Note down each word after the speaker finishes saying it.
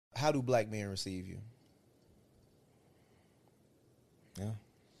how do black men receive you? Yeah,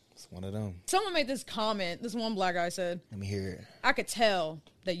 it's one of them. Someone made this comment. This one black guy said, Let me hear it. I could tell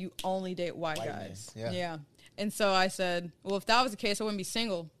that you only date white guys. Men, yeah. And so I said, well, if that was the case, I wouldn't be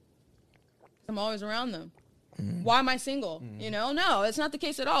single. I'm always around them. Mm-hmm. Why am I single? Mm-hmm. You know, no, it's not the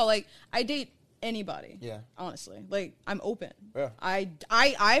case at all. Like, I date anybody. Yeah. Honestly. Like, I'm open. Yeah.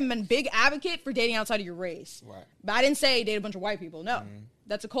 I'm a big advocate for dating outside of your race. Right. But I didn't say date a bunch of white people. No. Mm-hmm.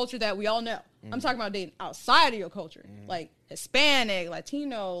 That's a culture that we all know. Mm-hmm. I'm talking about dating outside of your culture. Mm-hmm. Like Hispanic,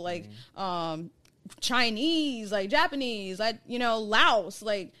 Latino, like Chinese, like Japanese, like, you know, Laos,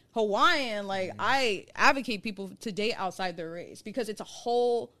 like Hawaiian. Like, I advocate people to date outside their race because it's a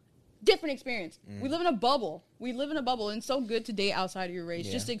whole different experience. We live in a bubble. And it's so good to date outside of your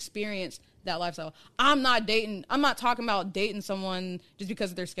race, just to experience that lifestyle. I'm not talking about dating someone just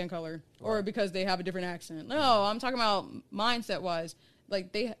because of their skin color or because they have a different accent. No, I'm talking about mindset wise.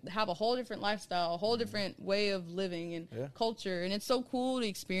 Like, they have a whole different lifestyle, a whole different way of living and culture. And it's so cool to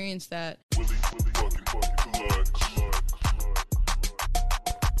experience that.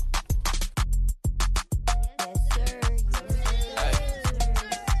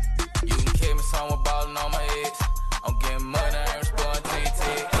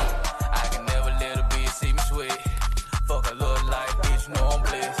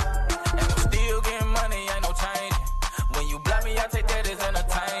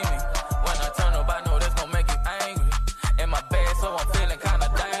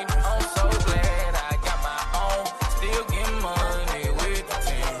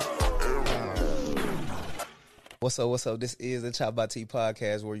 What's up? This is the Chop by T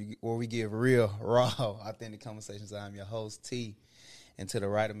podcast where we give real, raw, authentic conversations. I'm your host, T. And to the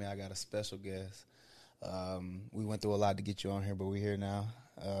right of me, I got a special guest. We went through a lot to get you on here, but we're here now.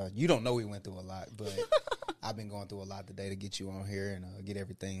 You don't know we went through a lot, but I've been going through a lot today to get you on here and get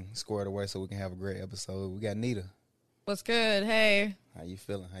everything squared away so we can have a great episode. We got Nita. What's good? Hey. How you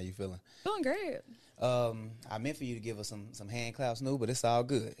feeling? Feeling great. I meant for you to give us some hand claps, new, but it's all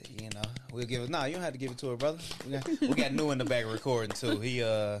good. You know, we'll give it. No, you don't have to give it to her, brother. We got new in the back recording too. He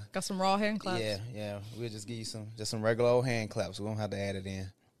got some raw hand claps. Yeah. We'll just give you some regular old hand claps. We don't have to add it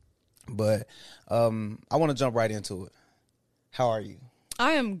in. But I want to jump right into it. How are you?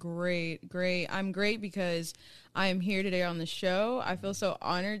 I am great. I'm great because I am here today on the show. I feel so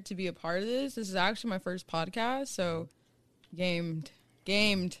honored to be a part of this. This is actually my first podcast, so gamed.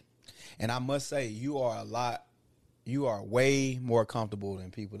 And I must say, you are way more comfortable than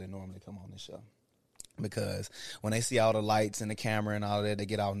people that normally come on this show. Because when they see all the lights and the camera and all that, they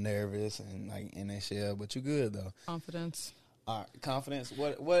get all nervous and that shit. But you good though. Confidence. All right, confidence.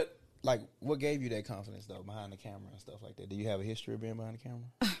 What gave you that confidence though behind the camera and stuff like that? Do you have a history of being behind the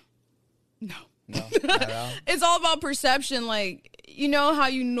camera? No, not at all. It's all about perception. Like, you know how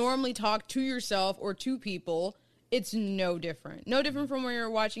you normally talk to yourself or to people. It's no different. No different from when you're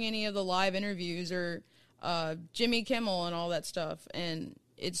watching any of the live interviews or Jimmy Kimmel and all that stuff. And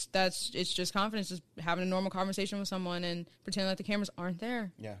it's just confidence, just having a normal conversation with someone and pretending like the cameras aren't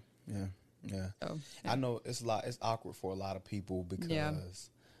there. Yeah. So, I know it's awkward for a lot of people because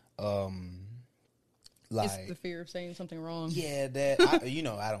it's the fear of saying something wrong. Yeah,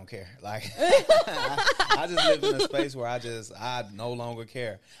 I don't care. Like, I just live in a space where I no longer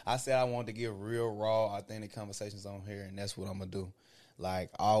care. I said I wanted to give real, raw, authentic conversations on here, and that's what I'm going to do. Like,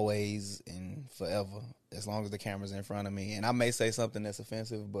 always and forever, as long as the camera's in front of me. And I may say something that's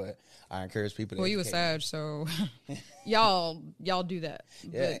offensive, but I encourage people to Well, you a Sag, so y'all do that.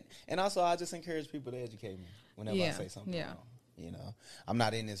 Yeah, and also I just encourage people to educate me whenever I say something wrong. You know, I'm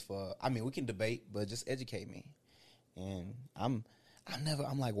not in this we can debate, but just educate me. And I'm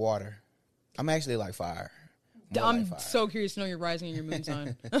like water. I'm actually like fire. I'm so curious to know your rising and your moon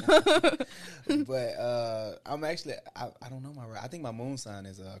sign. But I'm actually, I don't know I think my moon sign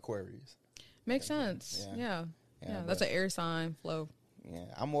is Aquarius. Makes sense. Yeah, that's an air sign, flow. Yeah,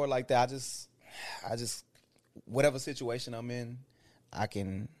 I'm more like that. I just, whatever situation I'm in, I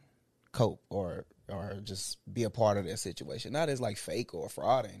can cope or just be a part of that situation. Not as like fake or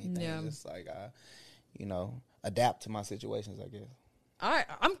fraud or anything. Yeah. Just like adapt to my situations, I guess.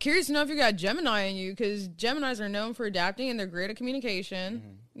 I'm curious to know if you got Gemini in you, because Geminis are known for adapting and they're great at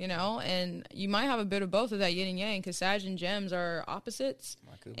communication, you know, and you might have a bit of both of that yin and yang, because Sag and Gems are opposites,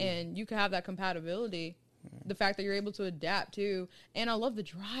 and you could have that compatibility. The fact that you're able to adapt too. And I love the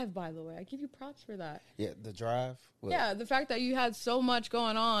drive, by the way. I give you props for that. Yeah, the drive? What? Yeah, the fact that you had so much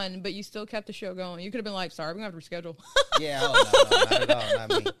going on, but you still kept the show going. You could have been like, sorry, we're going to have to reschedule. Yeah, no, not at all. Not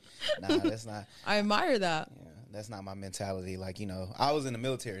me. Nah, that's not. I admire that. Yeah, that's not my mentality. Like, you know, I was in the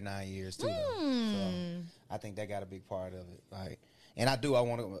military 9 years too, though. So I think that got a big part of it. Like, And I do.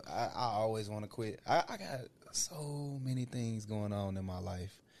 I always want to quit. I got so many things going on in my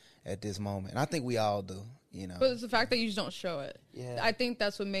life at this moment. And I think we all do, you know. But it's the fact that you just don't show it. Yeah. I think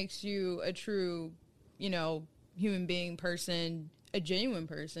that's what makes you a true, you know, human being, person, a genuine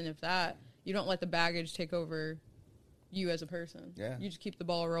person. If that, you don't let the baggage take over you as a person. Yeah. You just keep the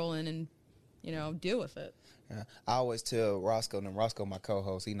ball rolling and, you know, deal with it. Yeah. I always tell Roscoe, and Roscoe, my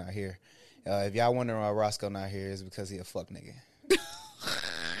co-host, he not here. If y'all wondering why Roscoe not here, it's because he a fuck nigga.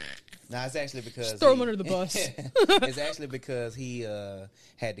 Nah, it's actually because just throw him under the bus. It's actually because he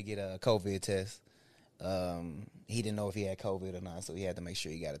had to get a COVID test. He didn't know if he had COVID or not, so he had to make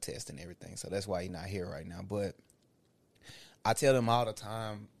sure he got a test and everything. So that's why he's not here right now. But I tell him all the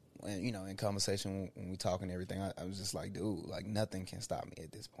time, when, you know, in conversation when we talk and everything, I was just like, dude, like nothing can stop me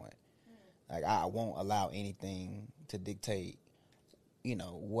at this point. Like I won't allow anything to dictate, you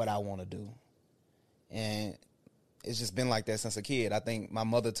know, what I want to do. And it's just been like that since a kid. I think my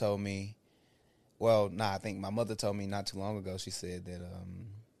mother told me, I think my mother told me not too long ago, she said that,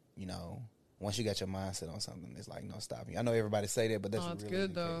 you know, once you got your mindset on something, it's like no stopping. I know everybody say that, but that's it's really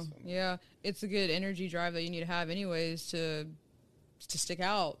good though. Yeah, it's a good energy drive that you need to have anyways to stick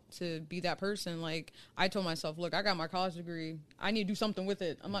out, to be that person. Like I told myself, look, I got my college degree. I need to do something with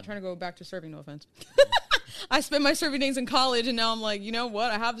it. I'm not trying to go back to serving, no offense. I spent my serving days in college, and now I'm like, you know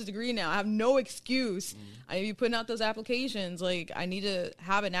what? I have this degree now. I have no excuse. I need to be putting out those applications. Like, I need to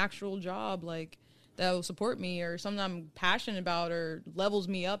have an actual job, like, that will support me or something I'm passionate about or levels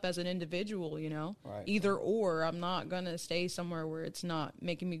me up as an individual, you know? Right. Either or. I'm not going to stay somewhere where it's not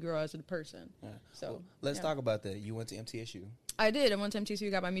making me grow as a person. Yeah. So, well, let's talk about that. You went to MTSU. I did. I went to MTSU,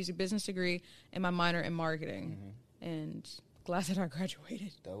 got my music business degree and my minor in marketing. And glad that I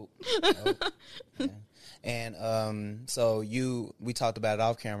graduated. Dope. Yeah. And so we talked about it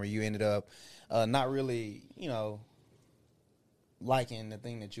off camera. You ended up not really, you know, liking the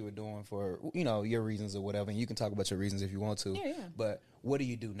thing that you were doing for, you know, your reasons or whatever. And you can talk about your reasons if you want to. Yeah. But what do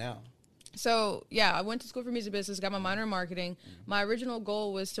you do now? So, yeah, I went to school for music business, got my minor in marketing. My original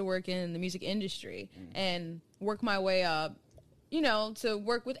goal was to work in the music industry and work my way up, you know, to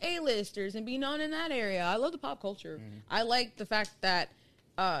work with A-listers and be known in that area. I love the pop culture. I like the fact that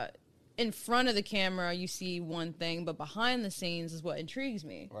in front of the camera you see one thing, but behind the scenes is what intrigues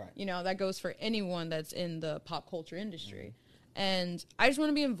me. Right. You know, that goes for anyone that's in the pop culture industry. And I just want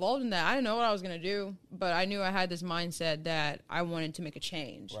to be involved in that. I didn't know what I was going to do, but I knew I had this mindset that I wanted to make a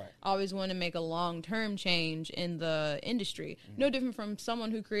change. Right. I always wanted to make a long-term change in the industry. No different from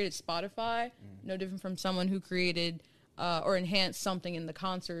someone who created Spotify, no different from someone who created or enhanced something in the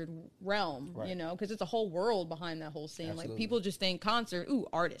concert realm, you know, because it's a whole world behind that whole scene. Absolutely. Like, people just think concert,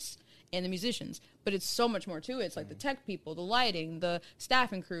 artists and the musicians, but it's so much more to it. It's like the tech people, the lighting, the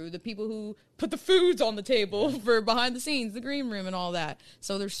staff and crew, the people who put the foods on the table for behind the scenes, the green room and all that.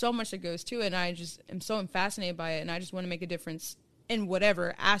 So there's so much that goes to it, and I just am so fascinated by it, and I just want to make a difference in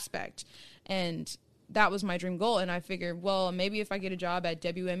whatever aspect. And that was my dream goal, and I figured, well, maybe if I get a job at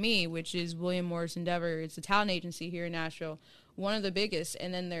WME, which is William Morris Endeavor, it's a talent agency here in Nashville, one of the biggest,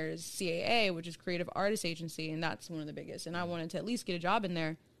 and then there's CAA, which is Creative Artists Agency, and that's one of the biggest, and I wanted to at least get a job in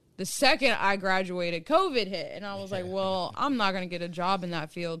there. The second I graduated, COVID hit, and I was like, well, I'm not going to get a job in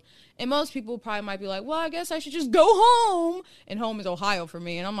that field. And most people probably might be like, well, I guess I should just go home. And home is Ohio for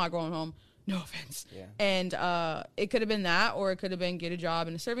me, and I'm not going home. No offense. Yeah. And it could have been that, or it could have been get a job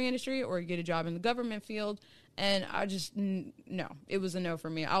in the serving industry, or get a job in the government field. And I just, no, it was a no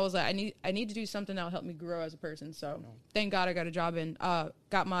for me. I was like, I need to do something that will help me grow as a person. So thank God I got a job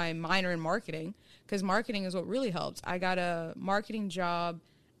got my minor in marketing, because marketing is what really helps. I got a marketing job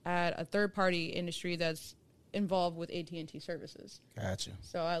at a third-party industry that's involved with AT&T services. Gotcha.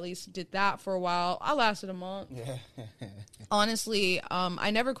 So I at least did that for a while. I lasted a month. Yeah. Honestly, I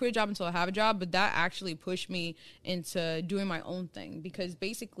never quit a job until I have a job, but that actually pushed me into doing my own thing, because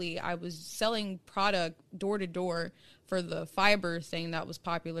basically I was selling product door-to-door for the fiber thing that was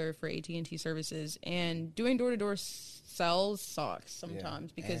popular for AT&T services, and doing door-to-door sales sucks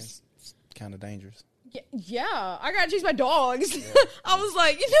sometimes because it's kind of dangerous. Yeah, I gotta chase my dogs. Yeah. I was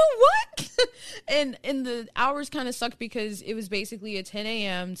like, you know what? and the hours kind of sucked because it was basically a 10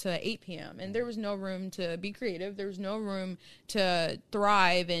 a.m. to 8 p.m. and there was no room to be creative. There was no room to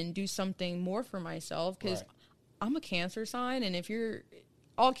thrive and do something more for myself, because I'm a Cancer sign, and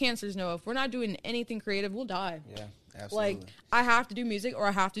all Cancers know, if we're not doing anything creative, we'll die. Yeah, absolutely. Like, I have to do music, or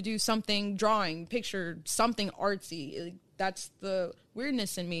I have to do something, drawing, picture, something artsy. Like, that's the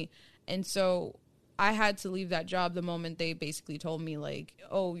weirdness in me. And so I had to leave that job the moment they basically told me, like,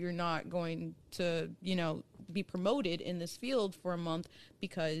 oh, you're not going to, be promoted in this field for a month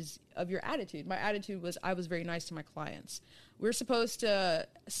because of your attitude. My attitude was I was very nice to my clients, we're supposed to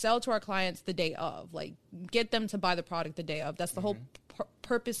sell to our clients the day of, like get them to buy the product the day of. That's the whole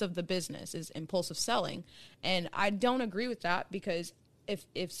purpose of the business, is impulsive selling. And I don't agree with that, because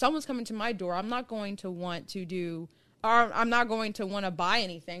if someone's coming to my door, I'm not going to want to do, or I'm not going to want to buy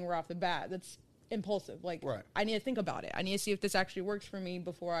anything right off the bat. That's impulsive. Like, right. I need to think about it. I need to see if this actually works for me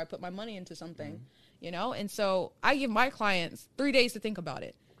before I put my money into something, you know? And so I give my clients 3 days to think about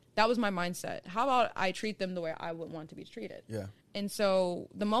it. That was my mindset. How about I treat them the way I would want to be treated? Yeah. And so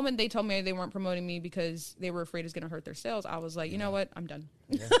the moment they told me they weren't promoting me because they were afraid it's going to hurt their sales, I was like, you know what? I'm done.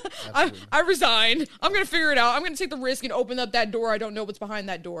 Yeah, I resigned. I'm going to figure it out. I'm going to take the risk and open up that door. I don't know what's behind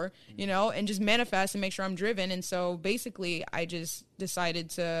that door, you know, and just manifest and make sure I'm driven. And so basically I just decided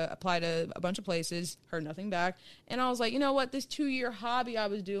to apply to a bunch of places, heard nothing back. And I was like, you know what? This 2-year hobby I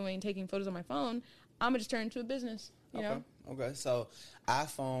was doing, taking photos on my phone, I'm going to just turn it into a business, you know? Okay. So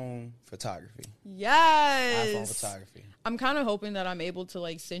iPhone photography. Yes. iPhone photography. I'm kind of hoping that I'm able to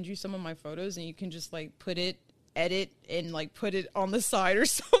like send you some of my photos and you can just like edit and like put it on the side or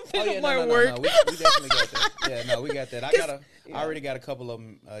something of my work. No. We definitely got that. Yeah, no, we got that. I already got a couple of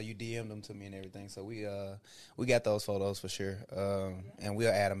them. You DM'd them to me and everything, so we got those photos for sure. And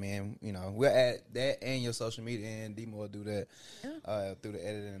we'll add them in. You know, we'll add that and your social media, and Demo will do that through the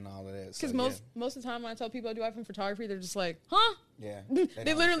editing and all of that. Because most of the time when I tell people I do iPhone photography, they're just like, huh? Yeah.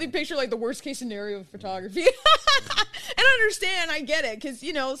 They literally picture like the worst case scenario of photography. And I understand, I get it, because,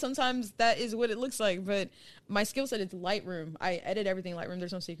 you know, sometimes that is what it looks like. But my skill set is Lightroom. I edit everything Lightroom.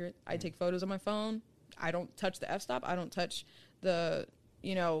 There's no secret. I take photos on my phone. I don't touch the f-stop. I don't touch the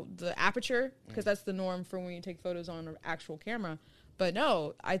aperture, because that's the norm for when you take photos on an actual camera. But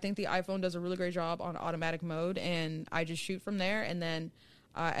no, I think the iPhone does a really great job on automatic mode, and I just shoot from there, and then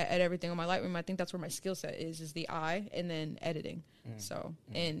I edit everything on my Lightroom. I think that's where my skill set is the eye and then editing. So,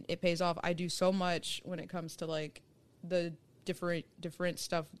 and it pays off. I do so much when it comes to like the different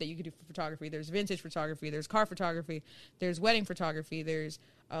stuff that you can do for photography. There's vintage photography, there's car photography, there's wedding photography, there's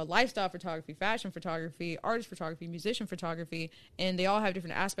lifestyle photography, fashion photography, artist photography, musician photography, and they all have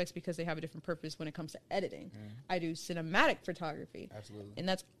different aspects because they have a different purpose when it comes to editing. I do cinematic photography. Absolutely. And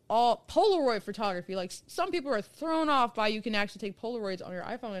that's all Polaroid photography. Like, some people are thrown off by you can actually take Polaroids on your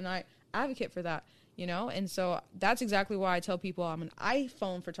iPhone, and I advocate for that, you know? And so that's exactly why I tell people I'm an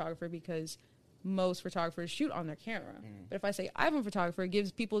iPhone photographer, because most photographers shoot on their camera. But if I say iPhone photographer, it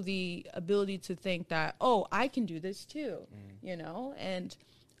gives people the ability to think that, oh, I can do this too, you know? And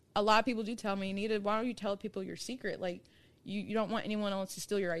a lot of people do tell me, Nita, why don't you tell people your secret? Like, you don't want anyone else to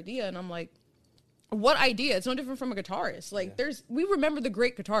steal your idea. And I'm like, what idea? It's no different from a guitarist. Like, we remember the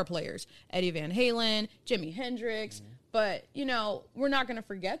great guitar players, Eddie Van Halen, Jimi Hendrix, but, you know, we're not going to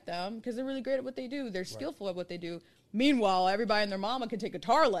forget them because they're really great at what they do. They're skillful at what they do. Meanwhile, everybody and their mama can take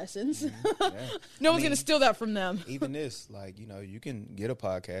guitar lessons. No one's going to steal that from them. Even this, like, you know, you can get a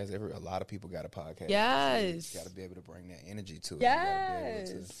podcast. A lot of people got a podcast. Yes. You got to be able to bring that energy to it.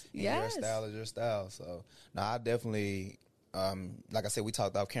 Yes. Your style is your style. So, no, I definitely, like I said, we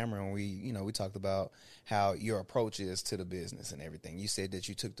talked off camera, and we talked about how your approach is to the business and everything. You said that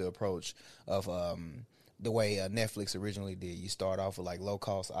you took the approach of the way Netflix originally did. You start off with like low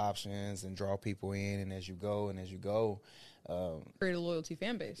cost options and draw people in, and as you go, create a loyalty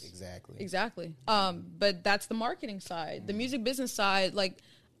fan base. Exactly. But that's the marketing side. The music business side, like,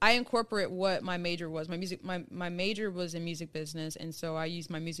 I incorporate what my major was. My major was in music business, and so I use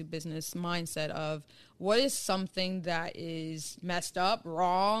my music business mindset of what is something that is messed up,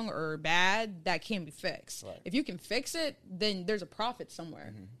 wrong, or bad that can be fixed. Right. If you can fix it, then there's a profit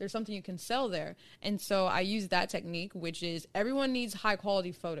somewhere. There's something you can sell there. And so I use that technique, which is everyone needs high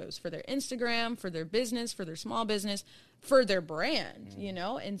quality photos for their Instagram, for their business, for their small business, for their brand, you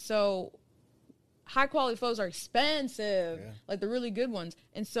know? And so high quality photos are expensive, like the really good ones.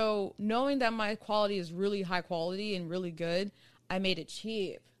 And so knowing that my quality is really high quality and really good, I made it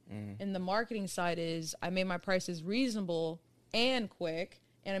cheap. And the marketing side is I made my prices reasonable and quick,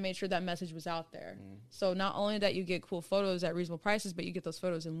 and I made sure that message was out there. So not only that you get cool photos at reasonable prices, but you get those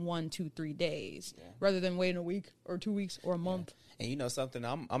photos in 1, 2, 3 days rather than waiting a week or 2 weeks or a month. And you know something,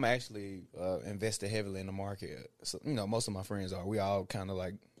 I'm actually invested heavily in the market. So, you know, most of my friends are. We all kind of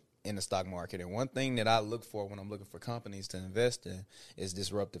like in the stock market. And one thing that I look for when I'm looking for companies to invest in is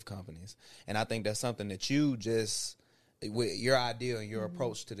disruptive companies. And I think that's something that you just, with your idea and your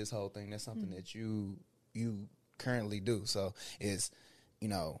approach to this whole thing, that's something that you currently do. So it's, you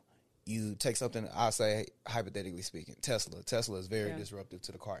know, you take something, I'll say, hypothetically speaking, Tesla. Tesla is very disruptive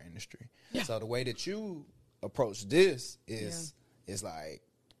to the car industry. Yeah. So the way that you approach this is like,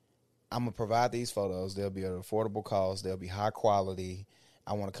 I'm going to provide these photos. They'll be at an affordable cost. They'll be high quality.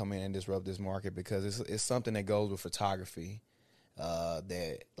 I want to come in and disrupt this market because it's something that goes with photography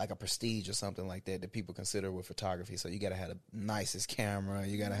that like a prestige or something like that that people consider with photography. So you got to have the nicest camera.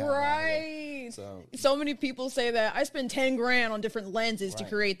 You got to have right. So many people say that I spend 10 grand on different lenses to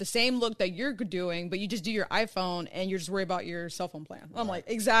create the same look that you're doing, but you just do your iPhone and you're just worried about your cell phone plan. I'm like,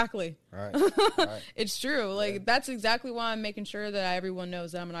 exactly. Right. It's true. Like that's exactly why I'm making sure that everyone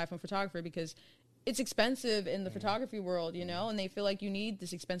knows that I'm an iPhone photographer, because it's expensive in the photography world, you know, and they feel like you need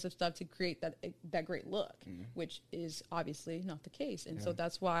this expensive stuff to create that great look, which is obviously not the case. And so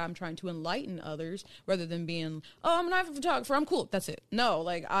that's why I'm trying to enlighten others rather than being, oh, I'm an iPhone photographer, I'm cool, that's it. No,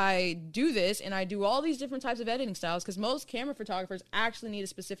 like I do this and I do all these different types of editing styles, because most camera photographers actually need a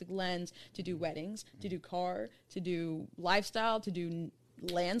specific lens to do weddings, to do car, to do lifestyle, to do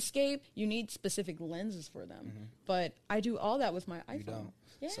landscape. You need specific lenses for them. But I do all that with my iPhone. You don't.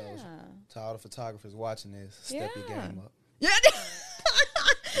 Yeah. So to all the photographers watching this, step your game up. Yeah.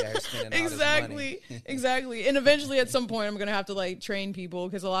 Exactly. And eventually at some point I'm going to have to like train people,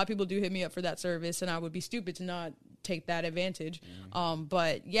 because a lot of people do hit me up for that service and I would be stupid to not take that advantage.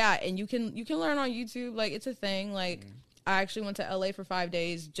 But yeah, and you can learn on YouTube. Like it's a thing. Like I actually went to LA for 5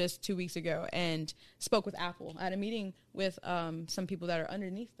 days just 2 weeks ago and spoke with Apple. I had a meeting with some people that are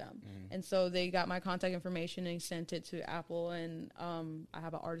underneath them. And so they got my contact information and sent it to Apple. And I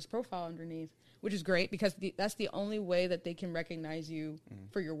have an artist profile underneath, which is great, because that's the only way that they can recognize you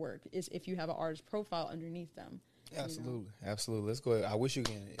for your work, is if you have an artist profile underneath them. Absolutely. Absolutely. Let's go ahead. I wish you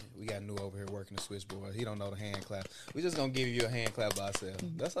can. We got New over here working the switchboard. He don't know the hand clap. We're just going to give you a hand clap by ourselves.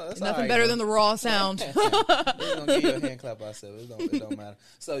 That's Nothing all right, better than the raw sound. We're going to give you a hand clap by ourselves. It don't matter.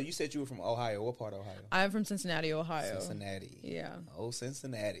 So you said you were from Ohio. What part of Ohio? I'm from Cincinnati, Ohio. Cincinnati. Yeah. Oh,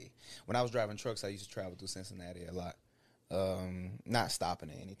 Cincinnati. When I was driving trucks, I used to travel through Cincinnati a lot. Not stopping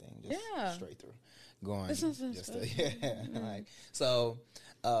at anything. Just straight through. Going. Like, so...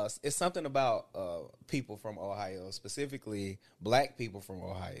 it's something about people from Ohio, specifically black people from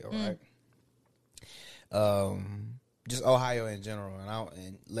Ohio, right? Just Ohio in general,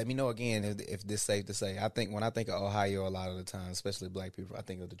 and let me know again if this is safe to say. I think when I think of Ohio, a lot of the time, especially black people, I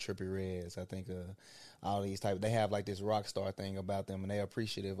think of the Trippie Reds. I think of all these type. They have like this rock star thing about them, and they're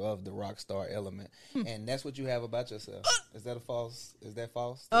appreciative of the rock star element. And that's what you have about yourself. Is that false? Is that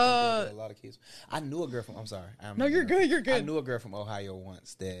false? A lot of kids. I knew a girl from. I'm sorry. No, you're good. You're good. I knew a girl from Ohio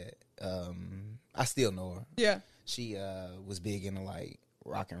once that I still know her. Yeah. She was big into like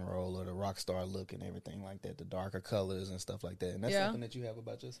rock and roll or the rock star look and everything like that, the darker colors and stuff like that. And that's something that you have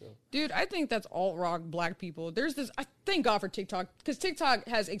about yourself. Dude, I think that's alt rock black people. There's this, I thank God for TikTok, because TikTok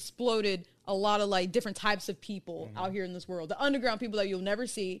has exploded a lot of like different types of people out here in this world. The underground people that you'll never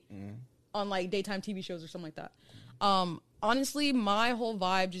see on like daytime TV shows or something like that. Honestly, my whole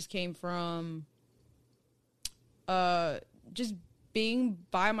vibe just came from just being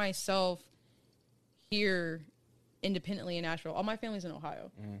by myself here independently in Nashville. All my family's in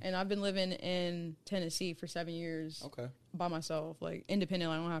Ohio, and I've been living in Tennessee for 7 years by myself, like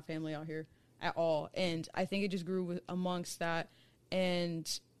independently. I don't have family out here at all, and I think it just grew amongst that. And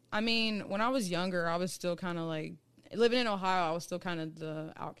I mean, when I was younger, I was still kind of like, living in Ohio, I was still kind of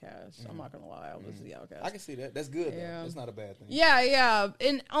the outcast. I'm not gonna lie, I was the outcast. I can see that. That's good. Yeah. That's not a bad thing. Yeah,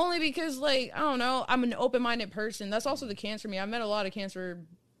 and only because, like, I don't know, I'm an open-minded person. That's also the Cancer me. I've met a lot of Cancer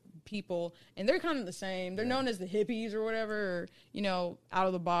people, and they're kind of the same. They're known as the hippies or whatever, or, you know, out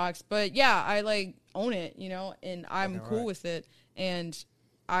of the box. But yeah, I like own it, you know, and I'm cool with it, and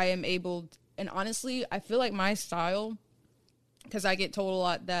I am able. And honestly, I feel like my style, because I get told a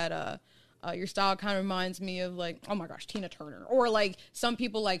lot that your style kind of reminds me of, like, oh my gosh, Tina Turner, or like some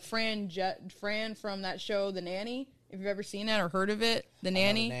people like Fran from that show The Nanny. If you've ever seen that or heard of it, The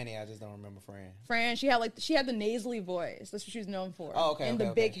Nanny. The Nanny, I just don't remember Fran. Fran, she had the nasally voice. That's what she was known for. Oh, okay. And the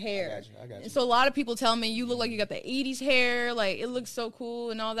big hair. I got you. And so a lot of people tell me, you look like you got the 80s hair. Like, it looks so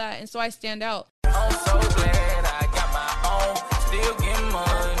cool and all that. And so I stand out. I'm so glad I got my own. Still getting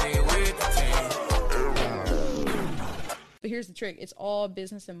money with the team. But here's the trick. It's all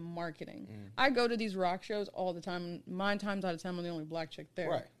business and marketing. I go to these rock shows all the time. 9 times out of 10, I'm the only black chick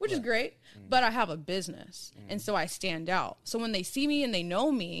there, which is great. But I have a business, and so I stand out. So when they see me and they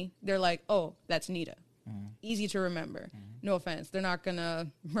know me, they're like, oh, that's Nita. Easy to remember. No offense. They're not going to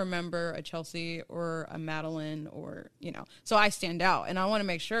remember a Chelsea or a Madeline or, you know. So I stand out, and I want to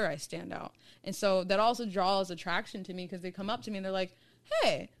make sure I stand out. And so that also draws attraction to me, because they come up to me and they're like,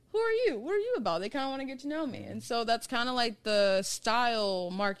 hey, who are you? What are you about? They kind of want to get to know me. And so that's kind of like the style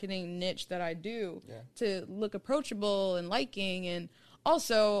marketing niche that I do to look approachable and liking. And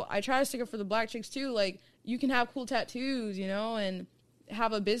also, I try to stick up for the black chicks too. Like, you can have cool tattoos, you know, and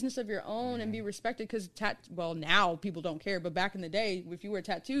have a business of your own and be respected, because well, now people don't care. But back in the day, if you wear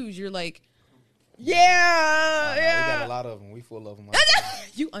tattoos, you're like, Yeah, We yeah. got a lot of them. We full of them.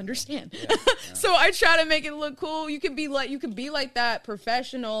 You understand. Yeah. So I try to make it look cool. You could be like that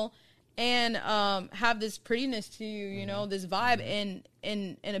professional and have this prettiness to you, you know, this vibe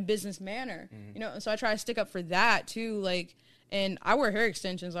in a business manner. You know, and so I try to stick up for that too, like. And I wear hair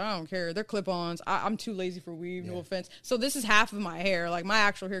extensions. I don't care. They're clip-ons. I'm too lazy for weave. No offense. So this is half of my hair. Like, my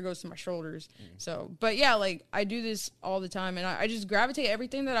actual hair goes to my shoulders. So, but yeah, like, I do this all the time. And I just gravitate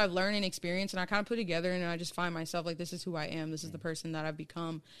everything that I've learned and experienced. And I kind of put together. And I just find myself, like, this is who I am. This is the person that I've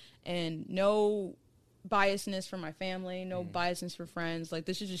become. And no biasness for my family. No biasness for friends. Like,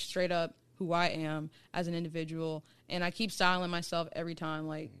 this is just straight up who I am as an individual. And I keep styling myself every time.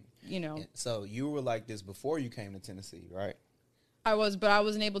 Like, you know. So you were like this before you came to Tennessee, right? I was, but I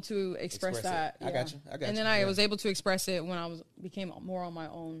wasn't able to express that. I got you. And then I was able to express it when I became more on my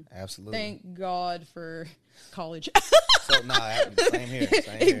own. Absolutely. Thank God for college. So same here.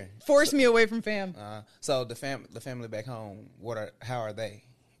 It forced me away from fam. So the family back home, how are they?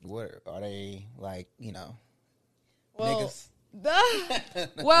 What are they like? You know, niggas.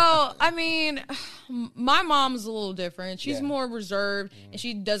 Well, I mean, my mom's a little different. She's Yeah. more reserved, and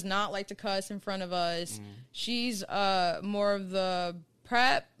she does not like to cuss in front of us. She's more of the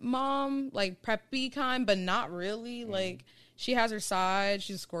prep mom, like preppy kind, but not really. Like, she has her side.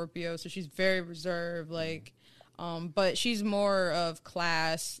 She's a Scorpio, so she's very reserved. Like, but she's more of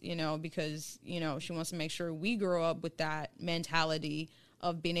class, you know, because, you know, she wants to make sure we grow up with that mentality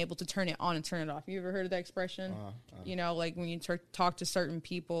of being able to turn it on and turn it off. You ever heard of that expression? You know, like when you talk to certain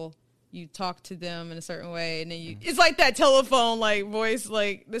people, you talk to them in a certain way, and then it's like that telephone like voice,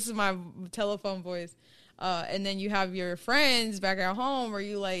 like this is my telephone voice. And then you have your friends back at home where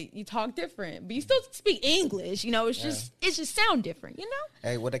you talk different, but you still speak English. You know, it's just sound different. You know?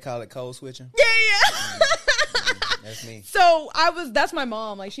 Hey, what they call it, code switching? Yeah. That's me. So that's my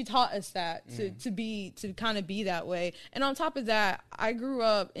mom. Like, she taught us that to kind of be that way. And on top of that, I grew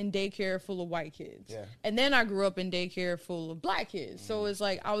up in daycare full of white kids. Yeah. And then I grew up in daycare full of black kids. So it's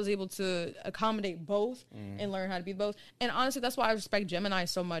like I was able to accommodate both and learn how to be both. And honestly, that's why I respect Gemini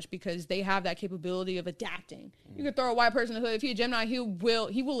so much, because they have that capability of adapting. You could throw a white person in the hood. If he's a Gemini, he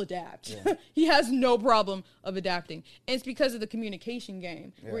will adapt. Yeah. He has no problem of adapting. And it's because of the communication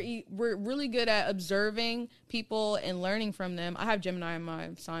game. Yeah. We're really good at observing people and learning from them. I have Gemini in my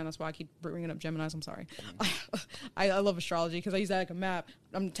sign. That's why I keep bringing up Geminis. I'm sorry. I love astrology because I use that like a map.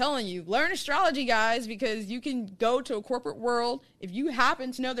 I'm telling you, learn astrology, guys, because you can go to a corporate world. If you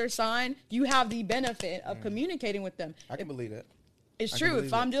happen to know their sign, you have the benefit of communicating with them. I can believe that. It's I true. can If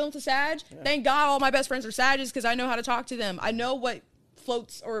believe I'm that. dealing with a Sag, thank God all my best friends are Sages, because I know how to talk to them. I know what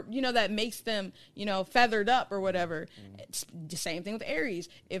floats or, you know, that makes them, you know, feathered up or whatever. It's the same thing with Aries.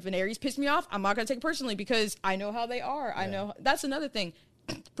 If an Aries pissed me off, I'm not going to take it personally because I know how they are. I know. That's another thing.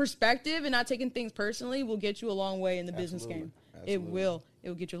 Perspective and not taking things personally will get you a long way in the business game. It will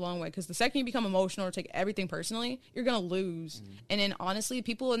get you a long way, because the second you become emotional or take everything personally, you're going to lose. And then honestly,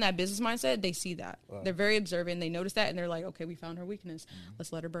 people in that business mindset, they see that. They're very observant. They notice that, and they're like, okay, we found her weakness.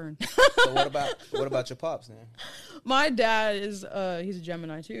 Let's let her burn. So what about your pops then? My dad is he's a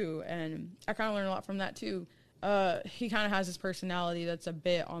Gemini too, and I kind of learned a lot from that too. He kind of has this personality that's a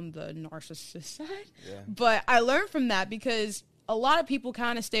bit on the narcissist side. Yeah. But I learned from that because a lot of people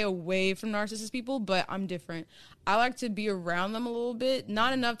kind of stay away from narcissist people, but I'm different. I like to be around them a little bit,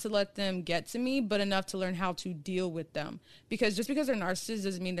 not enough to let them get to me, but enough to learn how to deal with them. Because just because they're narcissists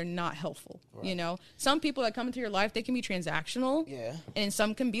doesn't mean they're not helpful. Right. You know, some people that come into your life, they can be transactional, and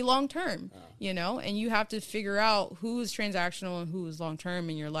some can be long term. You know, and you have to figure out who is transactional and who is long term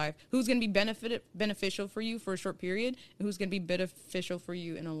in your life. Who's going to be beneficial for you for a short period, and who's going to be beneficial for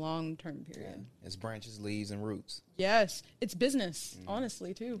you in a long term period. Yeah. It's branches, leaves, and roots. Yes, it's business,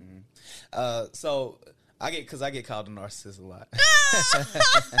 honestly, too. So I get called a narcissist a lot.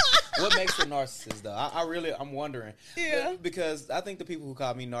 What makes a narcissist though? I'm wondering. Yeah. Because I think the people who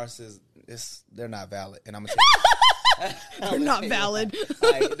call me narcissist, they're not valid, and I'm gonna tell you. They're not valid.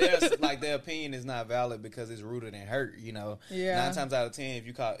 Like their opinion is not valid because it's rooted in hurt. You know. Yeah. 9 times out of 10, if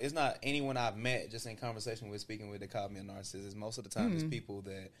you call, it's not anyone I've met just in conversation with, speaking with, that called me a narcissist. It's most of the time it's people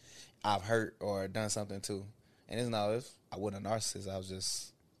that I've hurt or done something to, and it's not if I wasn't a narcissist. I was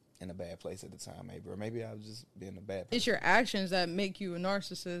just in a bad place at the time, maybe, or maybe I was just being a bad person. It's your actions that make you a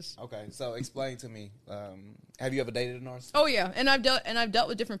narcissist. Okay, so explain to me. Have you ever dated a narcissist? Oh yeah, and I've dealt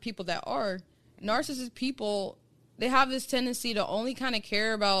with different people that are narcissist people. They have this tendency to only kind of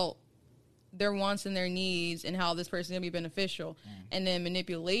care about their wants and their needs and how this person is going to be beneficial. And then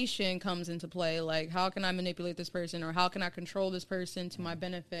manipulation comes into play. Like, how can I manipulate this person, or how can I control this person to my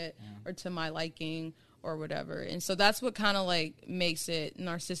benefit or to my liking, or whatever. And so that's what kind of like makes it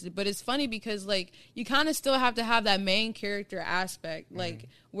narcissistic. But it's funny because like you kind of still have to have that main character aspect, like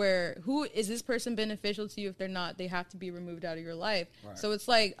where who is this person beneficial to you? If they're not, they have to be removed out of your life. Right. So it's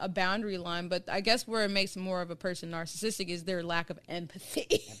like a boundary line. But I guess where it makes more of a person narcissistic is their lack of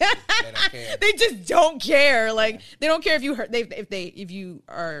empathy. They don't care. They just don't care. Like they don't care if you hurt. If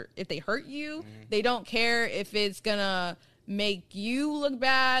they hurt you, they don't care if it's gonna make you look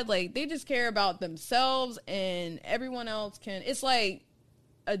bad. Like they just care about themselves, and everyone else can. It's like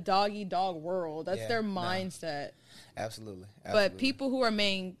a dog world. That's their mindset. Absolutely. But people who are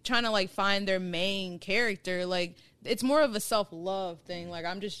trying to like find their main character, like it's more of a self-love thing. Like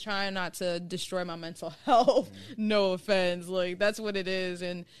I'm just trying not to destroy my mental health. No offense. Like that's what it is.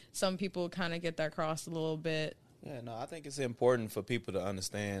 And some people kind of get that crossed a little bit. Yeah, no, I think it's important for people to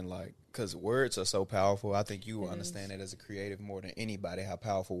understand, like, because words are so powerful. I think you will understand it as a creative more than anybody, how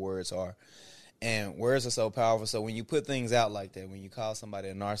powerful words are. And words are so powerful. So when you put things out like that, when you call somebody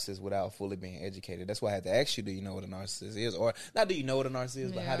a narcissist without fully being educated, that's why I had to ask you, do you know what a narcissist is? Or not do you know what a narcissist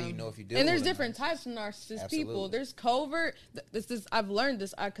is, but how do you know if you do? And there's different types of narcissist people. There's covert. I've learned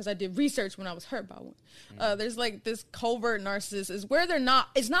this because I did research when I was hurt by one. There's like this covert narcissist is where they're not.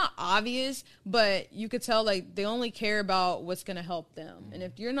 It's not obvious, but you could tell like they only care about what's going to help them. And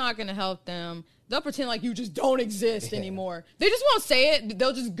if you're not going to help them, they'll pretend like you just don't exist anymore. They just won't say it.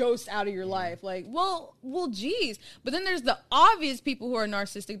 They'll just ghost out of your life. Like, well, geez. But then there's the obvious people who are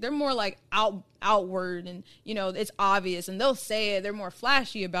narcissistic. They're more like outward and, you know, it's obvious. And they'll say it. They're more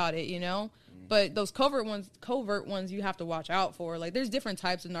flashy about it, you know. But those covert ones, you have to watch out for. Like, there's different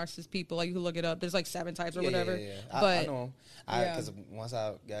types of narcissist people. Like, you can look it up. There's like 7 types or whatever. Yeah. But I know. Because once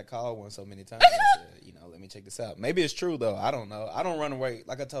I got called one so many times, I said, you know, let me check this out. Maybe it's true, though. I don't know. I don't run away.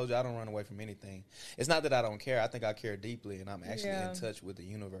 Like I told you, I don't run away from anything. It's not that I don't care. I think I care deeply, and I'm actually in touch with the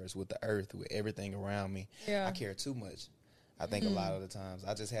universe, with the earth, with everything around me. Yeah. I care too much. I think a lot of the times.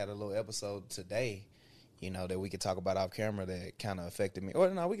 I just had a little episode today, you know, that we could talk about off camera that kind of affected me. Or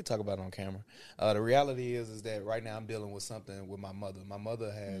no, we could talk about it on camera. The reality is that right now I'm dealing with something with my mother. My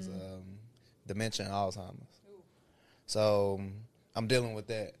mother has dementia and Alzheimer's. So I'm dealing with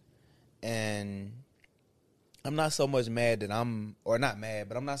that. And I'm not so much mad that I'm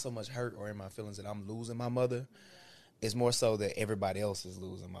not so much hurt or in my feelings that I'm losing my mother. It's more so that everybody else is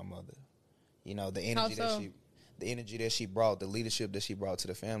losing my mother. You know, the energy that she brought, the leadership that she brought to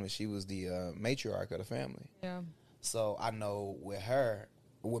the family, she was the matriarch of the family. Yeah. So I know with her,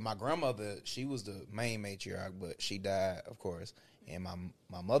 with my grandmother, she was the main matriarch, but she died, of course. And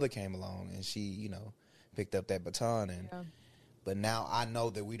my mother came along and she, you know, picked up that baton. But now I know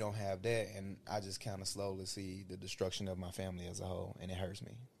that we don't have that, and I just kind of slowly see the destruction of my family as a whole, and it hurts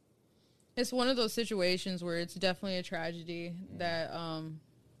me. It's one of those situations where it's definitely a tragedy that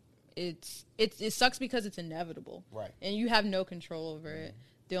it sucks because it's inevitable. Right. And you have no control over it.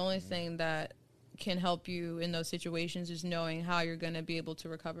 The only thing that can help you in those situations is knowing how you're going to be able to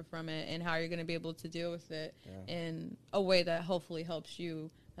recover from it and how you're going to be able to deal with it in a way that hopefully helps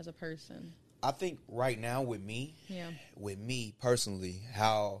you as a person. I think right now with me personally,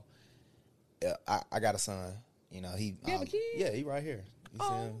 how I got a son. You know, he have a kid? Yeah, he right here. You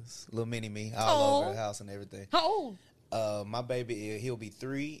see him? Little mini me all over the house and everything. How old? My baby, he'll be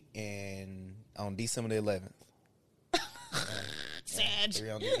 3 and on December the 11th. Sad.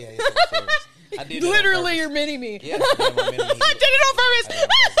 I did literally your mini me. Yeah, I did it on purpose.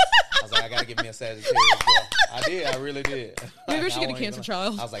 I was like, I gotta give me a Sagittarius. I did. I really did. Maybe we should get a Cancer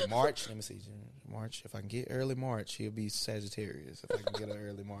child. I was like, March. Let me see. March. If I can get early March, he'll be Sagittarius. If I can get an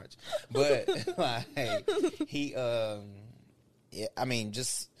early March, but like he, I mean,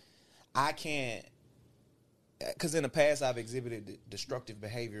 just I can't. Because in the past, I've exhibited destructive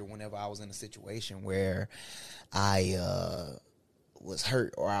behavior whenever I was in a situation where I was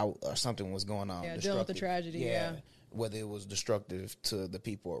hurt or something was going on. Yeah, dealing with the tragedy. Yeah. Whether it was destructive to the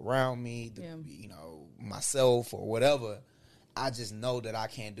people around me, you know, myself or whatever. I just know that I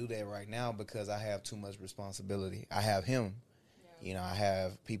can't do that right now because I have too much responsibility. I have him. Yeah. You know, I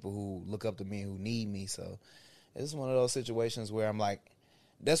have people who look up to me, who need me. So it's one of those situations where I'm like,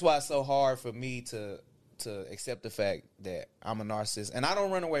 that's why it's so hard for me to accept the fact that I'm a narcissist. And I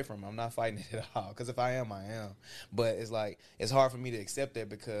don't run away from it. I'm not fighting it at all. Because if I am, I am. But it's like, it's hard for me to accept that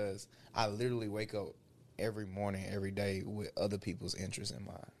because I literally wake up every morning, every day with other people's interests in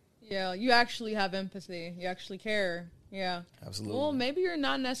mind. Yeah, you actually have empathy. You actually care. Yeah. Absolutely. Well, maybe you're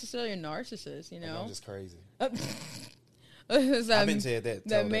not necessarily a narcissist, you know? I'm just crazy. I've been said that.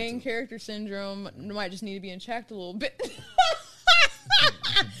 That main character syndrome might just need to be checked a little bit.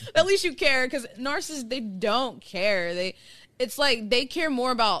 At least you care, because narcissists, they don't care. it's like they care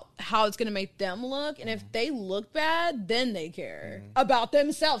more about how it's going to make them look. And if they look bad, then they care about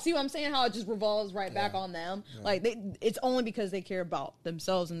themselves. See what I'm saying? How it just revolves right back on them. Yeah. Like, it's only because they care about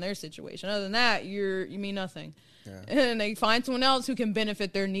themselves and their situation. Other than that, you mean nothing. Yeah. And they find someone else who can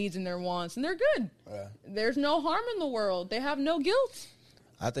benefit their needs and their wants, and they're good. Yeah. There's no harm in the world. They have no guilt.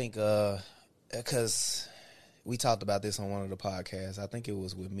 I think because we talked about this on one of the podcasts. I think it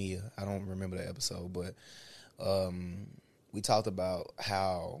was with Mia. I don't remember the episode, but we talked about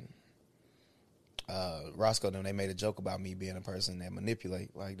how Roscoe and them, they made a joke about me being a person that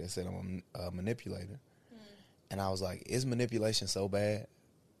manipulate. Like they said, I'm a manipulator. And I was like, is manipulation so bad?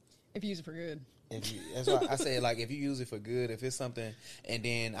 If you use it for good. That's why I said, like, if you use it for good, if it's something, and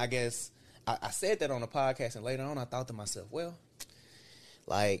then I guess I said that on the podcast, and later on I thought to myself, well,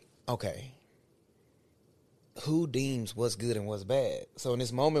 like, okay, who deems what's good and what's bad? So in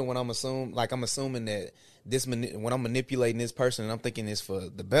this moment when I'm assuming that when I'm manipulating this person and I'm thinking it's for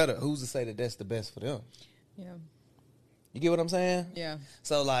the better, who's to say that that's the best for them? Yeah. You get what I'm saying? Yeah.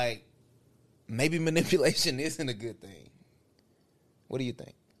 So, like, maybe manipulation isn't a good thing. What do you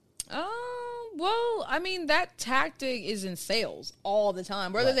think? Well, I mean, that tactic is in sales all the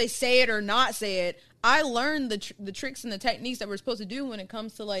time. Whether they say it or not say it, I learned the tricks and the techniques that we're supposed to do when it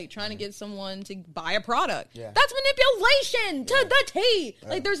comes to, like, trying to get someone to buy a product. Yeah. That's manipulation to the T.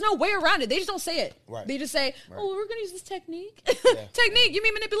 Right. Like, there's no way around it. They just don't say it. Right. They just say, oh, we're going to use this technique. Yeah. Technique? You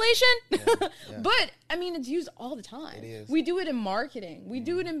mean manipulation? Yeah. Yeah. But, I mean, it's used all the time. It is. We do it in marketing. We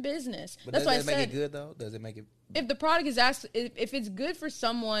do it in business. But that's why does it make it good, though? Does it make it... If the product is asked, if it's good for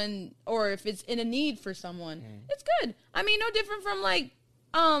someone or if it's in a need for someone, it's good. I mean, no different from, like,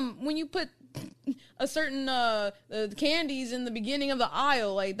 when you put a certain candies in the beginning of the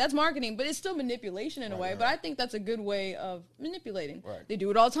aisle, like, that's marketing, but it's still manipulation in a way. Right. But I think that's a good way of manipulating. Right. They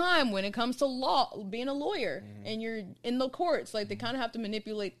do it all the time when it comes to law, being a lawyer, and you're in the courts. Like, they kind of have to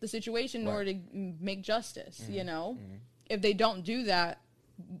manipulate the situation in order to make justice, you know? If they don't do that,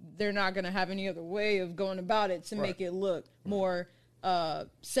 they're not going to have any other way of going about it to make it look more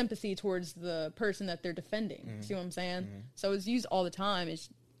sympathy towards the person that they're defending. See what I'm saying? So it's used all the time. It's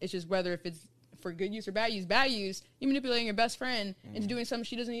just whether if it's for good use or bad use. Bad use, you're manipulating your best friend into doing something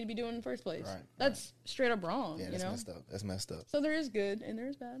she doesn't need to be doing in the first place. Right. That's straight up wrong. Yeah, that's messed up. That's messed up. So there is good and there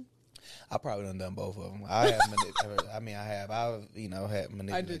is bad. I probably done both of them. I have had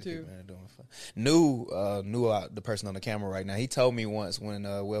manipulated. I did too. Knew the person on the camera right now. He told me once when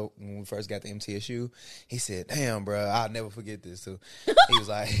we first got to MTSU, he said, "Damn, bro, I'll never forget this too." He was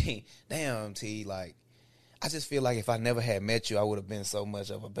like, "Damn, T, like, I just feel like if I never had met you, I would have been so much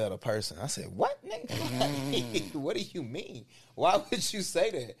of a better person." I said, "What, nigga? What do you mean? Why would you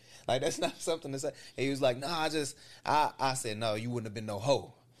say that? Like, that's not something to say." And he was like, "No, I said, no, you wouldn't have been no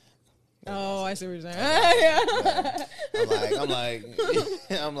hoe." Oh, I see what you're saying.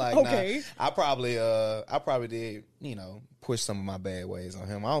 I'm like, okay. Nah, I probably did, push some of my bad ways on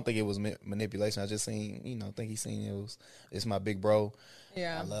him. I don't think it was manipulation. I just think he seen it's my big bro.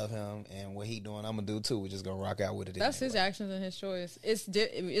 Yeah, I love him, and what he doing, I'm gonna do too. We're just gonna rock out with it. That's his actions and his choice. It's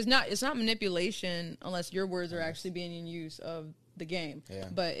not manipulation unless your words are actually being in use of the game. Yeah.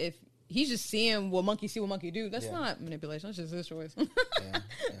 But if he's just seeing what monkey see, what monkey do, that's not manipulation. That's just his choice. Yeah.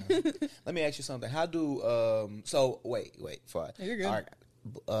 Let me ask you something. How do wait, fine. You're good. All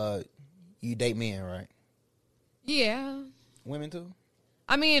right. You date men, right? Yeah. Women too?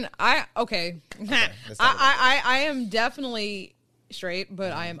 I mean, I am definitely straight,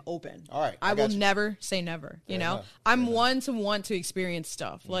 but I am open. All right. I will never say never. I'm one to want to experience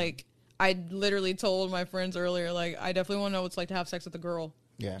stuff. Like, I literally told my friends earlier, like, I definitely want to know what it's like to have sex with a girl.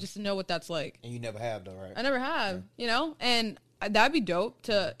 Yeah. Just to know what that's like. And you never have, though, right? I never have, and that'd be dope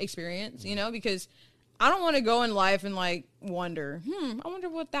to experience, because I don't want to go in life and, like, wonder, I wonder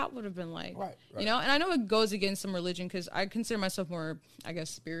what that would have been like. Right. And I know it goes against some religion because I consider myself more, I guess,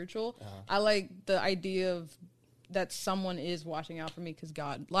 spiritual. I like the idea of that someone is watching out for me because,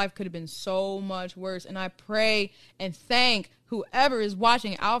 God, life could have been so much worse. And I pray and thank whoever is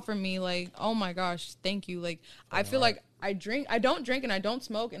watching out for me. Like, oh, my gosh, thank you. Like, I feel like I don't drink and I don't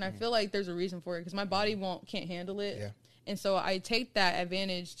smoke, and I feel like there's a reason for it because my body can't handle it. Yeah. And so I take that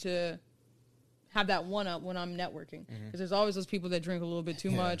advantage to have that one-up when I'm networking. Because there's always those people that drink a little bit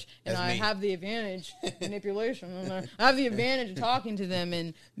too much, and I have the advantage, manipulation. And I have the advantage of talking to them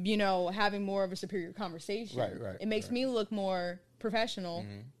and, having more of a superior conversation. Right. It makes me look more professional,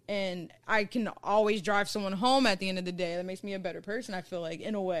 and I can always drive someone home at the end of the day. That makes me a better person, I feel like,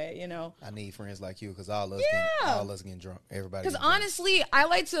 in a way, I need friends like you because all us getting drunk. Everybody. Because honestly, I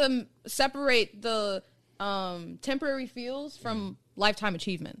like to separate the temporary feels from lifetime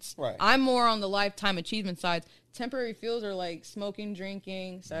achievements. Right. I'm more on the lifetime achievement side. Temporary feels are like smoking,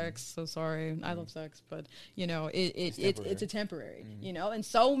 drinking, sex. So sorry, I love sex, but you know, it's a temporary. You know, and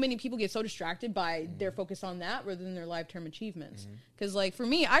so many people get so distracted by their focus on that rather than their lifetime achievements. Because like for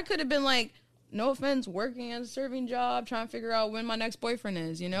me, I could have been like, no offense, working as a serving job, trying to figure out when my next boyfriend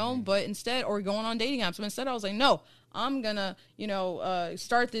is, you know, but instead, or going on dating apps. But instead, I was like, no, I'm gonna, you know,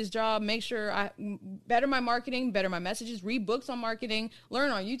 start this job, make sure I better my marketing, better my messages, read books on marketing,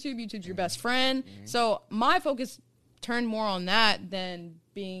 learn on YouTube. YouTube's your best friend. So my focus turned more on that than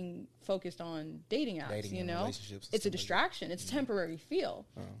being focused on dating apps, you know. It's a distraction. It's a temporary feel.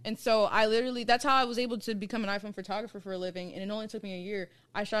 And so I literally, that's how I was able to become an iPhone photographer for a living. And it only took me a year.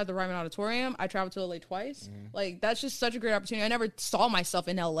 I shot at the Ryman Auditorium. I traveled to LA twice. Like, that's just such a great opportunity. I never saw myself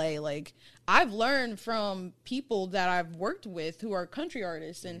in LA. Like, I've learned from people that I've worked with who are country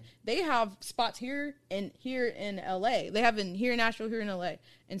artists, and they have spots here and here in LA. They have here in Nashville, here in LA.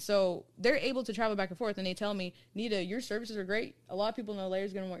 And so they're able to travel back and forth, and they tell me, Nita, your services are great. A lot of people in LA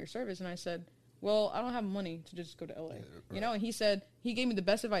is going to want your service. And I said, well, I don't have money to just go to LA, you know? And he said, he gave me the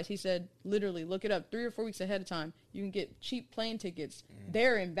best advice. He said, literally, look it up 3 or 4 weeks ahead of time. You can get cheap plane tickets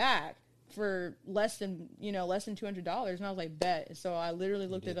there and back for less than $200. And I was like, bet. And so I literally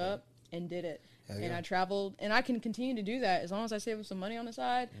looked it up and did it. And I traveled, and I can continue to do that as long as I save up some money on the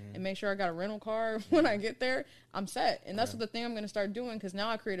side and make sure I got a rental car when I get there. I'm set, and that's what the thing I'm going to start doing, because now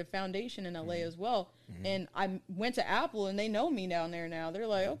I create a foundation in LA as well. And I went to Apple, and they know me down there now. They're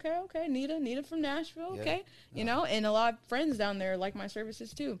like, okay, Nita from Nashville, okay, you know, and a lot of friends down there like my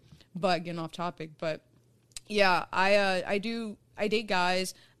services too. But getting off topic, but yeah, I date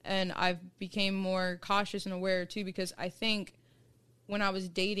guys, and I've became more cautious and aware too, because I think when I was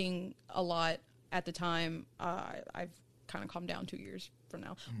dating a lot at the time, I've kind of calmed down 2 years from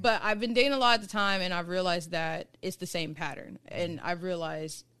now. But I've been dating a lot at the time, and I've realized that it's the same pattern. And I've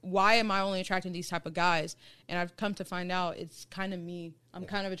realized, why am I only attracting these type of guys? And I've come to find out it's kind of me. I'm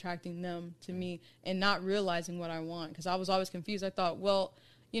kind of attracting them to me and not realizing what I want, because I was always confused. I thought, well,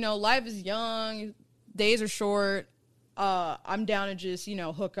 you know, life is young, days are short. I'm down to just, you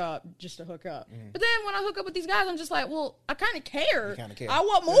know, hook up just to hook up. But then when I hook up with these guys, I'm just like, well, I kind of care. I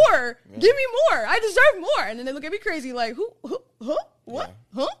want more. Give me more. I deserve more. And then they look at me crazy like, who, huh? What?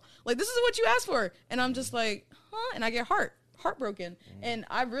 Huh? Like, this is what you asked for. And I'm just like, huh? And I get heartbroken. And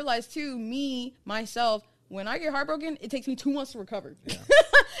I realized too, myself, when I get heartbroken, it takes me 2 months to recover.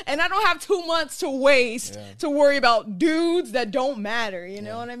 And I don't have 2 months to waste to worry about dudes that don't matter. You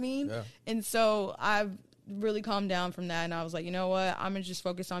know what I mean? And so I've really calmed down from that, and I was like, you know what, I'm gonna just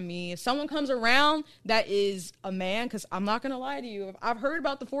focus on me. If someone comes around that is a man, because I'm not gonna lie to you, I've heard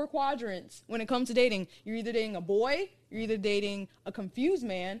about the 4 quadrants when it comes to dating. You're either dating a boy, you're either dating a confused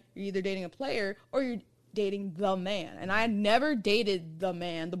man, you're either dating a player, or you're dating the man. And I never dated the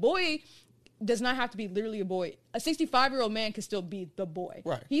man. The boy does not have to be literally a boy. A 65-year-old man can still be the boy.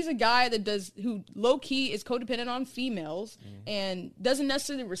 Right. He's a guy who low key is codependent on females and doesn't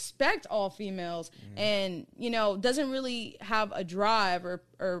necessarily respect all females and, you know, doesn't really have a drive or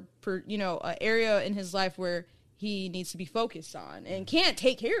you know, an area in his life where he needs to be focused on and can't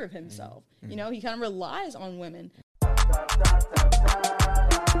take care of himself. You know, he kind of relies on women.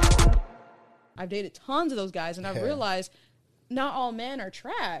 I've dated tons of those guys, and I've realized not all men are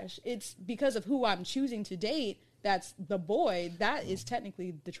trash. It's because of who I'm choosing to date. That's the boy. That is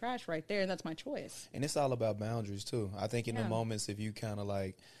technically the trash right there, and that's my choice. And it's all about boundaries too. I think in the moments, if you kind of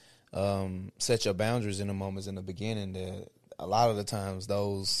like set your boundaries in the moments in the beginning, that a lot of the times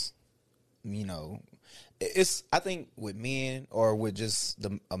those, you know, I think with men or with just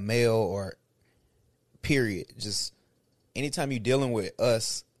a male or period, just anytime you're dealing with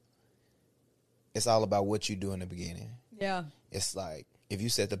us, it's all about what you do in the beginning. Yeah. It's like, if you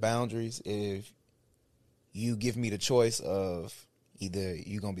set the boundaries, if you give me the choice of either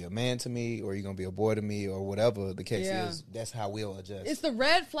you're going to be a man to me or you're going to be a boy to me or whatever the case is, that's how we'll adjust. It's the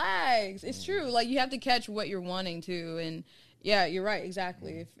red flags. It's true. Like, you have to catch what you're wanting to. And, yeah, you're right.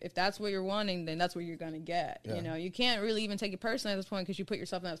 Exactly. If that's what you're wanting, then that's what you're going to get. You know, you can't really even take it personally at this point because you put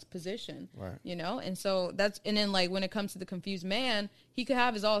yourself in that position. Right. You know? And so and then, like, when it comes to the confused man, he could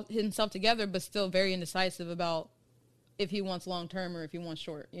have himself together but still very indecisive about if he wants long-term or if he wants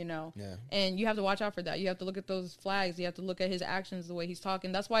short, you know? Yeah. And you have to watch out for that. You have to look at those flags. You have to look at his actions, the way he's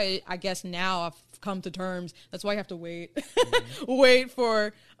talking. That's why I guess now I've come to terms. That's why you have to wait.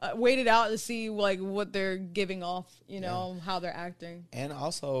 Wait it out to see, like, what they're giving off, you know, how they're acting. And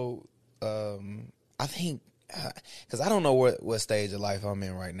also, I think, because I don't know what stage of life I'm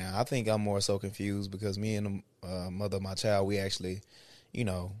in right now. I think I'm more so confused because me and the mother of my child, we actually, you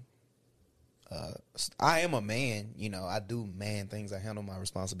know, I am a man, you know, I do man things. I handle my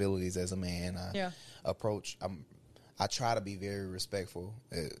responsibilities as a man. I try to be very respectful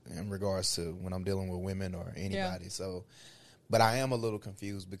in regards to when I'm dealing with women or anybody. So, but I am a little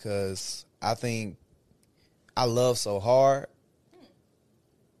confused because I think I love so hard,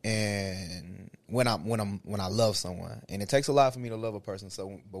 and when I love someone, and it takes a lot for me to love a person.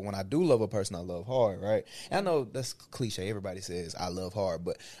 So, but when I do love a person, I love hard, right? And I know that's cliche. Everybody says I love hard,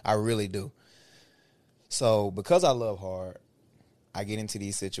 but I really do. So, because I love hard, I get into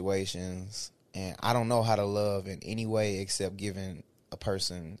these situations, and I don't know how to love in any way except giving a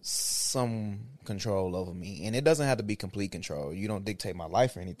person some control over me. And it doesn't have to be complete control. You don't dictate my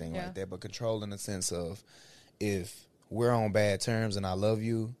life or anything like that, but control in the sense of if we're on bad terms and I love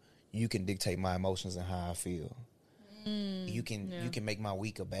you, you can dictate my emotions and how I feel. You can make my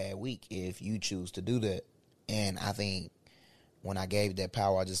week a bad week if you choose to do that. And I think when I gave that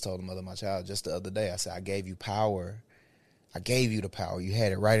power, I just told the mother of my child just the other day, I said, I gave you power. I gave you the power. You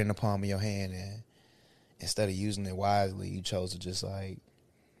had it right in the palm of your hand, and instead of using it wisely, you chose to just like,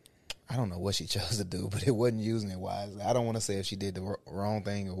 I don't know what she chose to do, but it wasn't using it wisely. I don't want to say if she did the wrong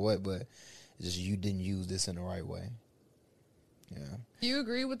thing or what, but it's just you didn't use this in the right way. Yeah. Do you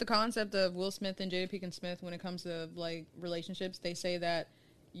agree with the concept of Will Smith and Jada Pinkett Smith when it comes to like relationships? They say that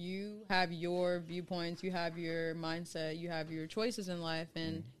you have your viewpoints, you have your mindset, you have your choices in life,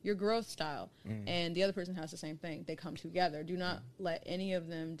 and your growth style. And the other person has the same thing. They come together. Do not let any of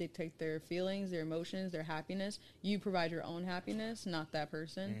them dictate their feelings, their emotions, their happiness. You provide your own happiness, not that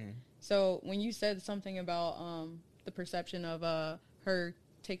person. So when you said something about the perception of her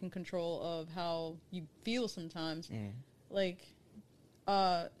taking control of how you feel sometimes, like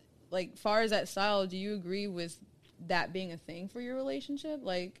far as that style, do you agree with that being a thing for your relationship?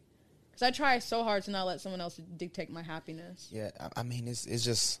 Like, because I try so hard to not let someone else dictate my happiness. Yeah, I mean, it's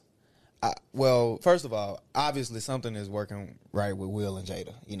just, well, first of all, obviously something is working right with Will and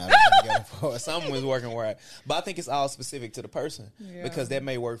Jada. You know, something is working right. But I think it's all specific to the person because that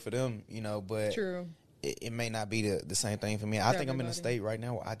may work for them, you know, but True. It may not be the same thing for me. I think I'm in a state right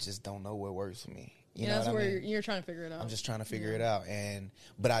now where I just don't know what works for me. You know that's what I where mean? you're trying to figure it out. I'm just trying to figure it out.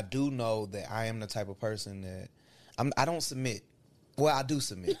 But I do know that I am the type of person that I don't submit. Well, I do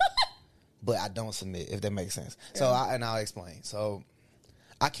submit, but I don't submit, if that makes sense. So, I'll explain. So,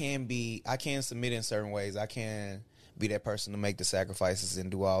 I can submit in certain ways. I can be that person to make the sacrifices and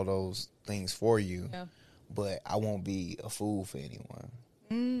do all those things for you. Yeah. But I won't be a fool for anyone.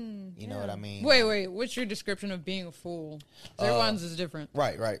 You know what I mean? Wait. What's your description of being a fool? Everyone's is different.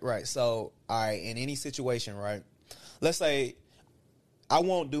 Right. So, all right, in any situation, right? Let's say I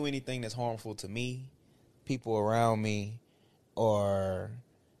won't do anything that's harmful to me, people around me, or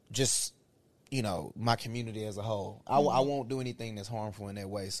just, you know, my community as a whole. I won't do anything that's harmful in that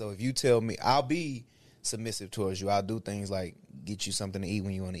way. So if you tell me, I'll be submissive towards you. I'll do things like get you something to eat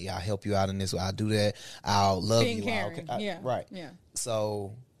when you want to eat. I'll help you out in this. I'll do that. I'll love Being you. caring. Right. Yeah.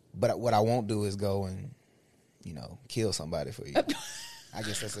 So, but what I won't do is go and, you know, kill somebody for you. I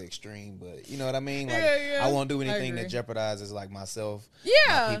guess that's an extreme, but you know what I mean? Like, I won't do anything that jeopardizes like myself,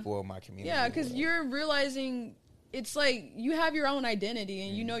 my people, or my community. Yeah, because you're realizing it's like you have your own identity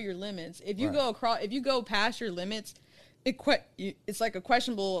and you know your limits. If you go past your limits, it's like a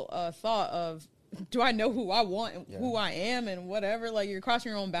questionable thought of, do I know who I want and who I am and whatever? Like, you're crossing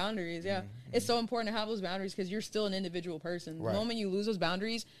your own boundaries. Yeah, it's so important to have those boundaries because you're still an individual person. The moment you lose those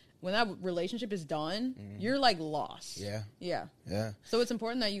boundaries, when that relationship is done, you're like lost. Yeah. So it's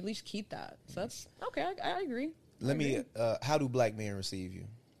important that you at least keep that. So that's okay. I agree. How do black men receive you?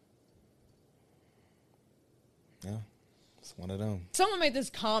 Yeah, it's one of them. Someone made this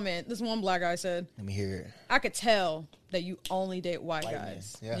comment. This one black guy said, "Let me hear it. I could tell that you only date white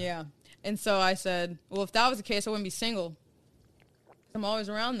guys." Yeah. And so I said, well, if that was the case, I wouldn't be single. I'm always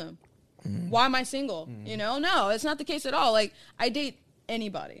around them. Why am I single? You know, no, it's not the case at all. Like, I date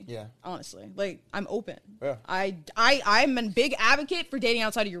anybody. Yeah. Honestly. Like, I'm open. Yeah. I'm a big advocate for dating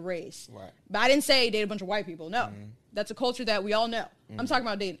outside of your race. Right. But I didn't say date a bunch of white people. No. That's a culture that we all know. I'm talking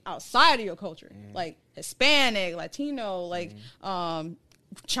about dating outside of your culture. Like Hispanic, Latino, like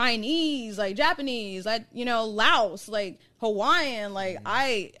Chinese, like Japanese, like, you know, Laos, like Hawaiian. Like,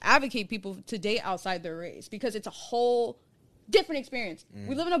 I advocate people to date outside their race because it's a whole different experience.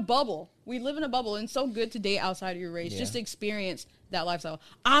 We live in a bubble. And it's so good to date outside of your race just to experience that lifestyle.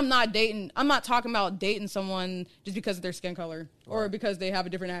 I'm not talking about dating someone just because of their skin color or because they have a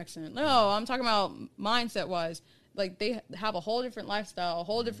different accent. No, I'm talking about mindset wise. Like, they have a whole different lifestyle, a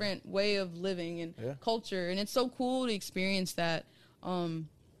whole different way of living and culture. And it's so cool to experience that.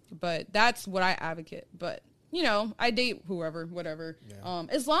 But that's what I advocate. But you know, I date whoever, whatever. Yeah.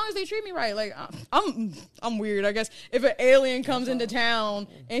 As long as they treat me right. Like, I'm weird, I guess. If an alien comes into town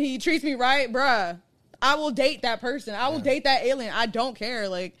and he treats me right, bruh, I will date that person. I will date that alien. I don't care.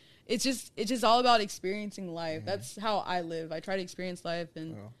 Like, it's just all about experiencing life. That's how I live. I try to experience life.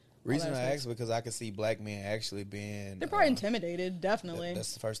 And reason I ask because I can see black men actually being they're probably intimidated. Definitely.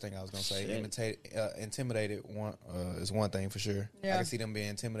 That's the first thing I was gonna say. Intimidated is one thing for sure. Yeah. I can see them being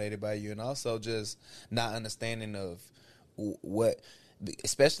intimidated by you, and also just not understanding of what,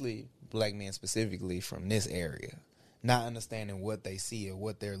 especially black men specifically from this area, not understanding what they see or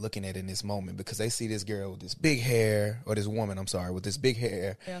what they're looking at in this moment, because they see this girl with this big hair, or this woman, I'm sorry, with this big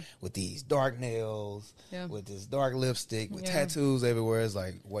hair, with these dark nails, with this dark lipstick, with tattoos everywhere. It's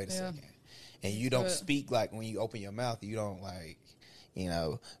like, wait a second. And you don't speak like, when you open your mouth, you don't like, you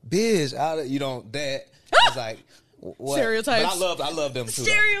know, bitch, you don't that. It's like, what? Stereotypes. But I love them too.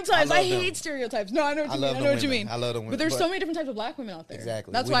 Stereotypes. I hate stereotypes. No, I know what you mean. I know what you mean. I love them women. But there's so many different types of black women out there.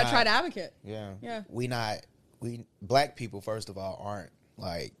 Exactly. That's why I try to advocate. Yeah. Yeah. We black people, first of all, aren't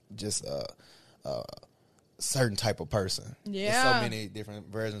like just a certain type of person. Yeah. There's so many different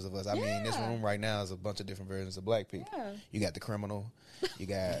versions of us. I mean, this room right now is a bunch of different versions of black people. Yeah. You got the criminal. You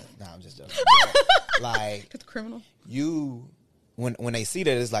got I'm just joking. Like, Got the criminal. you when they see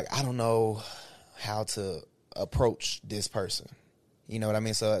that, it's like, I don't know how to approach this person. You know what I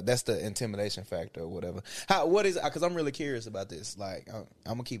mean? So that's the intimidation factor or whatever. What is, because I'm really curious about this. Like, I'm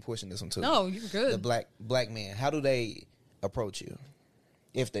gonna keep pushing this one too. No, you're good. The black men, how do they approach you,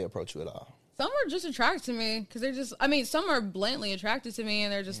 if they approach you at all? Some are just attracted to me because they're just, I mean, some are blatantly attracted to me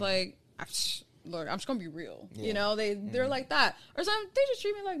and they're just like, look, I'm just gonna be real. Yeah. You know, they're like that. Or some, they just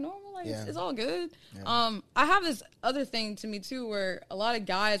treat me like normal. Like, it's all good. Yeah. I have this other thing to me too, where a lot of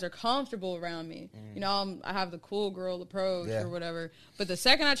guys are comfortable around me. You know, I have the cool girl approach or whatever. But the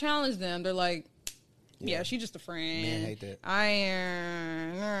second I challenge them, they're like, yeah, she's just a friend. Men hate that.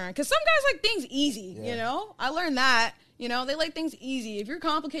 Because some guys like things easy, you know? I learned that. You know, they like things easy. If you're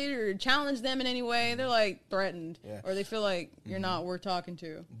complicated or challenge them in any way, they're like threatened. Yeah. Or they feel like you're not worth talking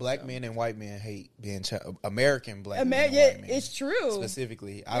to. Black men and white men hate being American black men and white men. It's true.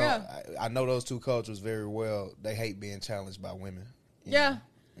 Specifically. I know those two cultures very well. They hate being challenged by women. Yeah.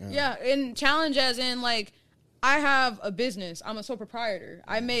 And challenge as in, like, I have a business. I'm a sole proprietor.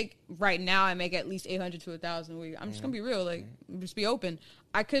 Right now I make at least 800 to 1,000 a week. I'm just gonna be real, like, just be open.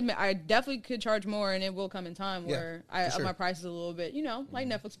 I definitely could charge more, and it will come in time where I up my prices a little bit, you know, like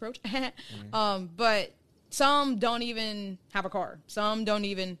Netflix approach. But some don't even have a car. Some don't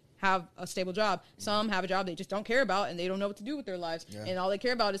even have a stable job. Some have a job they just don't care about, and they don't know what to do with their lives. And all they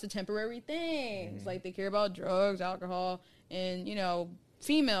care about is the temporary things. Like, they care about drugs, alcohol, and, you know,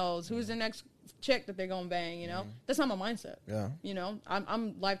 females. Who's the next chick that they're gonna bang, you know? That's not my mindset. You know,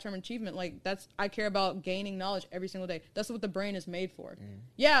 I'm lifetime achievement. Like, I care about gaining knowledge every single day. That's what the brain is made for.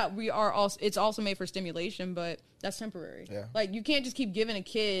 Yeah, it's also made for stimulation, but that's temporary. Like, you can't just keep giving a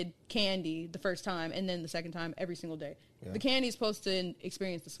kid candy the first time and then the second time every single day. The candy is supposed to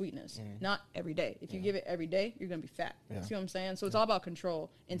experience the sweetness, not every day. If you give it every day, you're gonna be fat. You see what I'm saying? So it's all about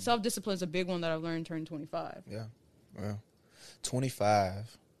control, and self-discipline is a big one that I've learned turning 25. Well,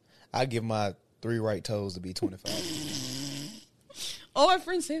 25, I'd give my 3 right toes to be 25. Oh, my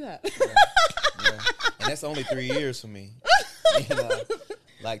friends say that. And that's only 3 years for me. You know,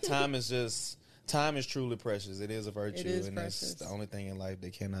 like, time is truly precious. It is a virtue, and precious. that's the only thing in life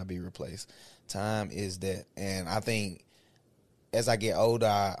that cannot be replaced. Time is that, and I think as I get older,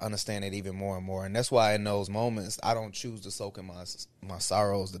 I understand it even more and more, and that's why in those moments I don't choose to soak in my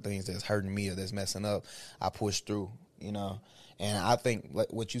sorrows, the things that's hurting me or that's messing up. I push through, you know. And I think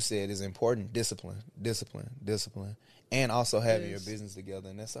what you said is important: discipline, and also having your business together.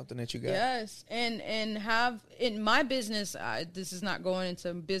 And that's something that you got. Yes, and have in my business. This is not going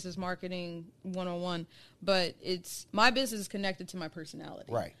into business marketing 101, but my business is connected to my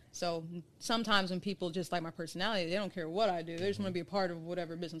personality. Right. So sometimes when people just like my personality, they don't care what I do. They just want to be a part of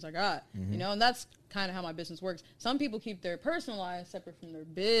whatever business I got. You know, and that's kind of how my business works. Some people keep their personal life separate from their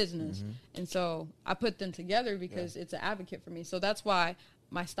business, and so I put them together because it's an advocate for me. So that's why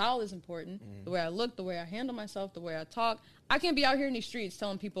my style is important. The way I look, the way I handle myself, the way I talk. I can't be out here in these streets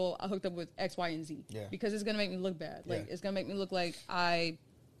telling people I hooked up with X, Y, and Z because it's gonna make me look bad. Like, it's gonna make me look like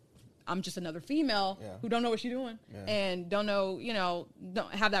I'm just another female who don't know what she's doing and don't know, you know,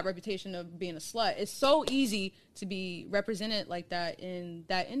 don't have that reputation of being a slut. It's so easy to be represented like that in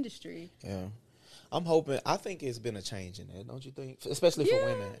that industry. Yeah. I'm hoping. I think it's been a change in that, don't you think? Especially for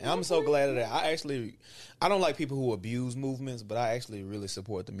women. And I'm so glad of that. I don't like people who abuse movements, but I actually really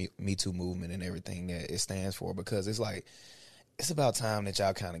support the Me Too movement and everything that it stands for, because it's like, it's about time that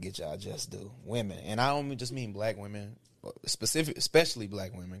y'all kind of get y'all just due. Women, and I don't just mean black women, especially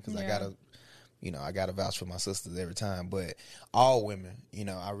black women, because I gotta vouch for my sisters every time. But all women,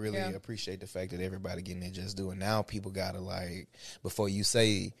 I really appreciate the fact that everybody getting their just due. And now people gotta, like, before you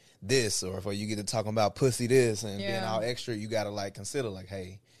say this or before you get to talking about pussy this and being all extra, you gotta like consider like,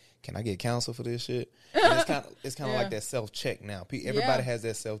 hey, can I get counsel for this shit? And it's kind of like that self-check now. Everybody has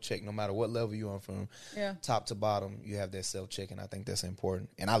that self-check, no matter what level you're on, from top to bottom. You have that self-check, and I think that's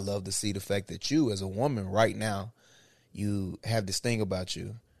important. And I love to see the fact that you, as a woman right now, you have this thing about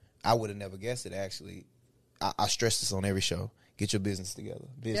you. I would have never guessed it, actually. I stress this on every show. Get your business together.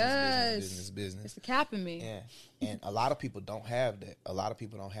 Business. It's the cap in me. Yeah. And a lot of people don't have that. A lot of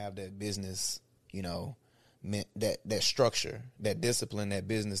people don't have that business, that structure, that discipline, that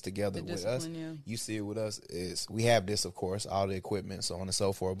business together. With us, you see it with us, is we have this, of course, all the equipment, so on and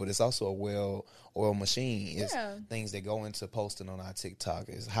so forth, but it's also a well-oiled machine. It's things that go into posting on our TikTok.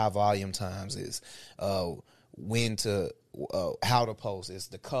 It's high volume times. It's how to post. It's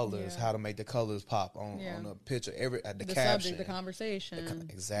the colors, how to make the colors pop on a picture. The caption, subject, the conversation,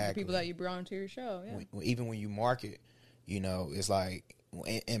 exactly. The people that you brought onto your show. Even when you market, it's like,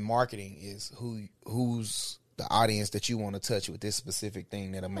 in marketing is who's the audience that you want to touch with this specific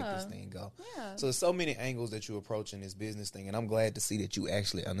thing that'll make this thing go. Yeah. So there's so many angles that you approach in this business thing, and I'm glad to see that you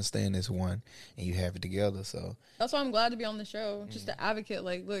actually understand this one and you have it together. So that's why I'm glad to be on the show, just to advocate.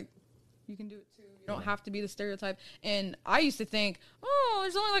 Like, look, you can do it too. You don't have to be the stereotype. And I used to think,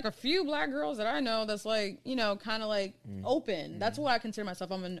 there's only like a few black girls that I know that's like, kind of like open. That's what I consider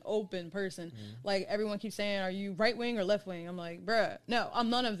myself. I'm an open person. Like, everyone keeps saying, are you right wing or left wing? I'm like, bruh, no, I'm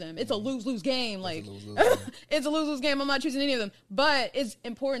none of them. It's a lose-lose game. Like, it's a lose-lose game. I'm not choosing any of them. But it's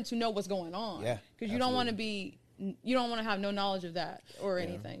important to know what's going on. Yeah. Because you don't want to have no knowledge of that or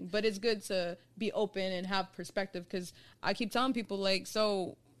anything. But it's good to be open and have perspective, because I keep telling people, like,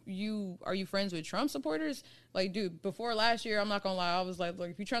 so are you friends with Trump supporters? Like, dude, before last year, I'm not gonna lie, I was like, look,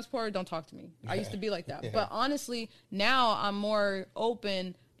 if you Trump supporter, don't talk to me. I used to be like that. But honestly, now I'm more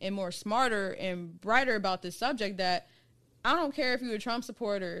open and more smarter and brighter about this subject, that I don't care if you're a Trump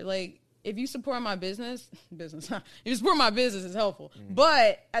supporter. Like, if you support my business, if you support my business, is helpful.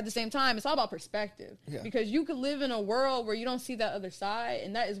 But at the same time, it's all about perspective. Because you could live in a world where you don't see that other side,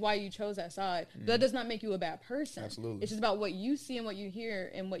 and that is why you chose that side. That does not make you a bad person. Absolutely. It's just about what you see and what you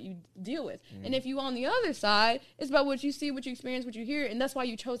hear and what you deal with. And if you on the other side, it's about what you see, what you experience, what you hear, and that's why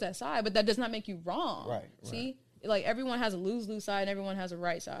you chose that side. But that does not make you wrong. Right. See? Like, everyone has a lose-lose side and everyone has a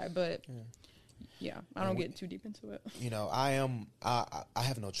right side. But I don't get too deep into it. I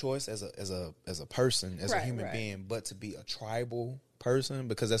have no choice as a person, as a human being, but to be a tribal person,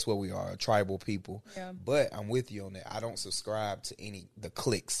 because that's what we are, a tribal people. Yeah. But I'm with you on that. I don't subscribe to the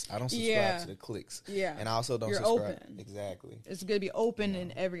cliques. I don't subscribe to the cliques. Yeah. And I also don't subscribe. Open. Exactly. It's good to be open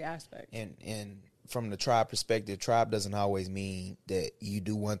in every aspect. And from the tribe perspective, tribe doesn't always mean that you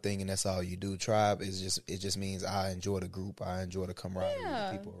do one thing and that's all you do. Tribe just means I enjoy the group. I enjoy the camaraderie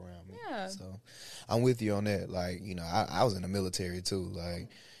with the people around me. Yeah. So I'm with you on that. Like, I was in the military too. Like,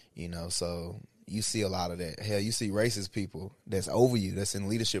 so you see a lot of that. Hell, you see racist people that's over you, that's in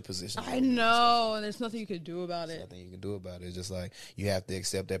leadership positions. I know, and there's nothing you could do about it. Nothing you can do about it. It's just like, you have to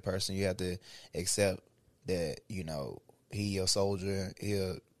accept that person. You have to accept that, he your soldier, he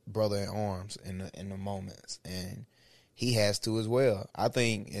a brother in arms in the moments, and he has to as well. I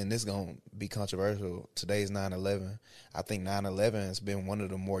think, and this is going to be controversial, today's 9/11. I think 9/11 has been one of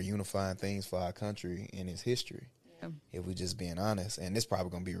the more unifying things for our country in its history. Yeah. If we're just being honest. And this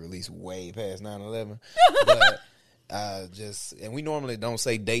probably going to be released way past 9/11. But and we normally don't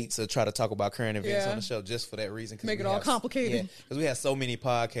say dates or try to talk about current events on the show just for that reason. Make it all complicated. Because we have so many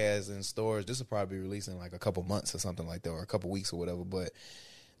podcasts and storage. This will probably be released in like a couple months or something like that, or a couple weeks or whatever. But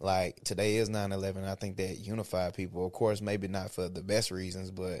like, today is 9/11. I think that unified people, of course, maybe not for the best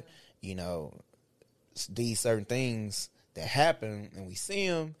reasons, but, these certain things that happen and we see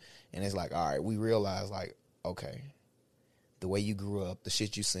them, and it's like, all right, we realize, like, okay, the way you grew up, the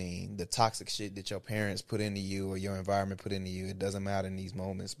shit you seen, the toxic shit that your parents put into you or your environment put into you, it doesn't matter in these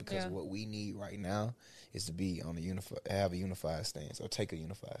moments, because what we need right now is to be on have a unified stance, or take a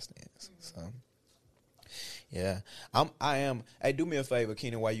unified stance. So, yeah, I am. Hey, do me a favor,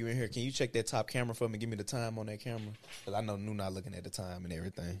 Keenan, while you in here, can you check that top camera for me? Give me the time on that camera, because I know New not looking at the time and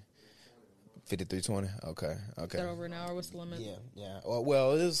everything. 53:20. Okay. Is that over an hour? What's the limit? Yeah.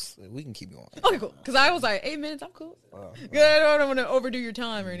 Well, we can keep going. Okay, cool. Because I was like, 8 minutes. I'm cool. Good. I don't want to overdo your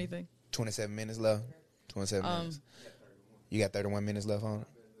time or anything. 27 minutes left. 27 minutes. You got 31 minutes left on it.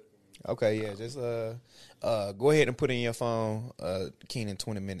 Okay, yeah, just go ahead and put in your phone, Keenan,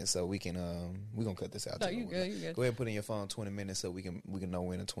 20 minutes so we can we gonna cut this out. No, you good. Go ahead and put in your phone 20 minutes so we can know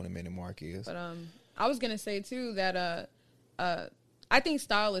when the 20-minute mark is. But I was gonna say too that I think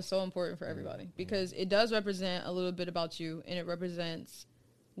style is so important for everybody because it does represent a little bit about you, and it represents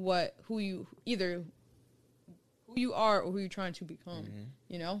who you are or who you're trying to become.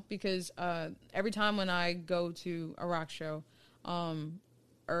 You know, because every time when I go to a rock show,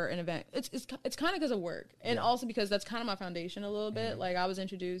 or an event, it's kind of because of work, and also because that's kind of my foundation a little bit. Like I was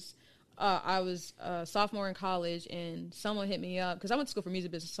introduced, I was a sophomore in college, and someone hit me up because I went to school for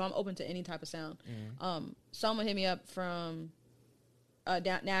music business, so I'm open to any type of sound. Someone hit me up from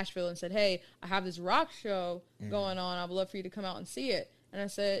Nashville and said, "Hey, I have this rock show going on. I would love for you to come out and see it." And I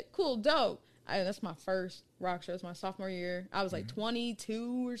said, "Cool, dope." That's my first rock show. It's my sophomore year. I was like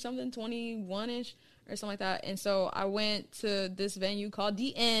 22 or something, 21-ish or something like that. And so I went to this venue called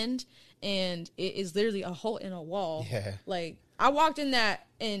The End, and it is literally a hole in a wall. Yeah. Like, I walked in that,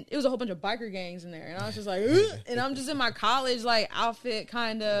 and it was a whole bunch of biker gangs in there. And I was just like, ugh! And I'm just in my college, like, outfit,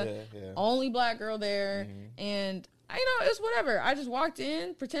 kind of. Only black girl there. And, it's whatever. I just walked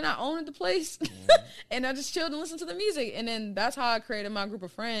in, pretend I owned the place, and I just chilled and listened to the music. And then that's how I created my group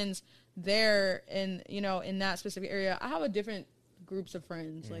of friends there. And, in that specific area, I have a different groups of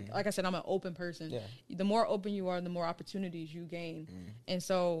friends. Like I said, I'm an open person. The more open you are, the more opportunities you gain. And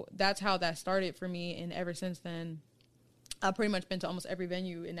so that's how that started for me. And ever since then, I've pretty much been to almost every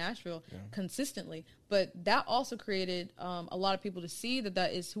venue in Nashville consistently. But that also created a lot of people to see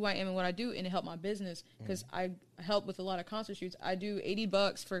that is who I am and what I do, and it helped my business because I help with a lot of concert shoots. I do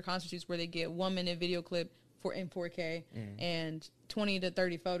 $80 for concert shoots where they get 1 minute video clip in 4K and 20 to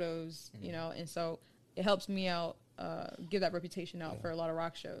 30 photos, and so it helps me out. Give that reputation out for a lot of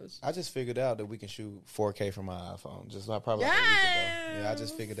rock shows. I just figured out that we can shoot 4K from my iPhone. Just probably like a week ago. Yeah, I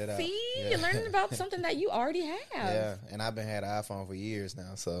just figured that out. See, you're learning about something that you already have. Yeah, and I've been had an iPhone for years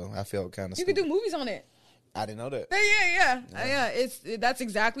now, so I felt kind of. You can do movies on it. I didn't know that. Yeah. That's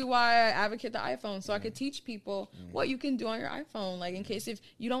exactly why I advocate the iPhone, so I could teach people what you can do on your iPhone. Like in case if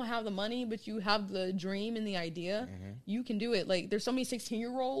you don't have the money, but you have the dream and the idea, you can do it. Like there's so many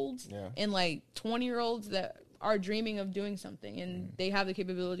 16-year-olds and like 20-year-olds that are dreaming of doing something, and they have the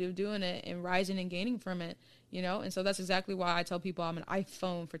capability of doing it and rising and gaining from it, and so that's exactly why I tell people I'm an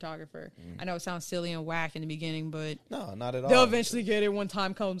iPhone photographer. I know it sounds silly and whack in the beginning, but no, not at all. They'll eventually get it when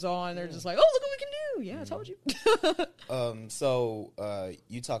time comes on. They're just like, oh, look what we can do. Yeah, I told you. So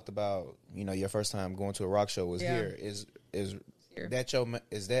you talked about your first time going to a rock show was here. Is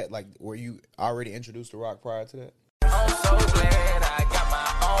that like were you already introduced to rock prior to that? I'm so glad I got my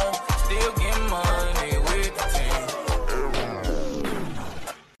own, still getting money with the team.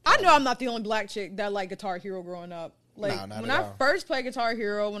 I know I'm not the only black chick that liked Guitar Hero growing up. Like when I first played Guitar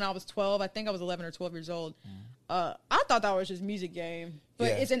Hero when I was 12, I think I was 11 or 12 years old. I thought that was just music game,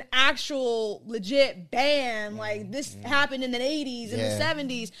 but it's an actual legit band. Like this happened in the 80s and the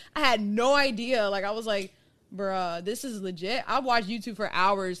 70s. I had no idea. Like I was like, bruh, this is legit. I watched YouTube for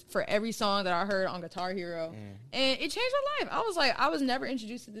hours for every song that I heard on Guitar Hero, and it changed my life. I was like, I was never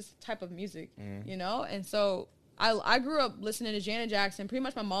introduced to this type of music, and so I grew up listening to Janet Jackson. Pretty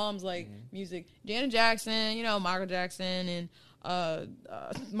much my mom's like music, Janet Jackson, Michael Jackson, and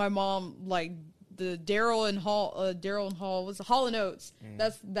my mom like the Daryl and Hall was Hall & Oates.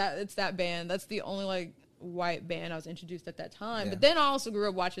 It's that band. That's the only like white band I was introduced at that time. But then I also grew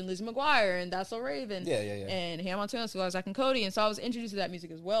up watching Lizzie McGuire and That's So Raven. And Hannah Montana, so I was Zack and Cody, and so I was introduced to that music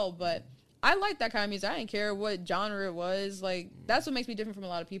as well. But I like that kind of music. I didn't care what genre it was. Like that's what makes me different from a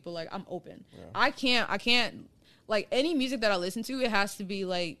lot of people. Like I'm open. I can't like any music that I listen to, it has to be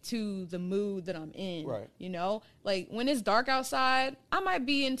like to the mood that I'm in. Right. Like when it's dark outside, I might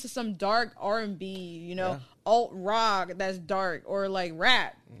be into some dark R&B, alt rock that's dark, or like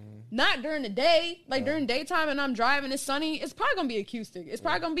rap. Not during the day. Like during daytime and I'm driving, it's sunny, it's probably gonna be acoustic. It's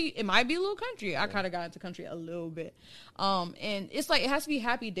probably gonna be, it might be a little country. I kind of got into country a little bit. And it's like, it has to be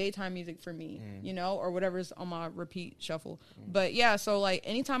happy daytime music for me, or whatever's on my repeat shuffle. But yeah, so like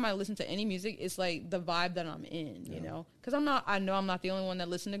anytime I listen to any music, it's like the vibe that I'm in, because I know I'm not the only one that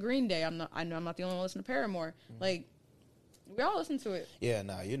listened to Green Day. I know I'm not the only one that listened to Paramore. Like we all listen to it. Yeah,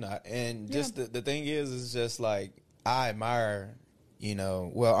 no, you're not. And just the thing is just like, I admire,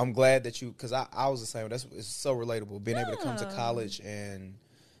 well, I'm glad that because I was the same. It's so relatable, being able to come to college and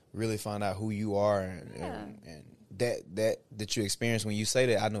really find out who you are and that you experience. When you say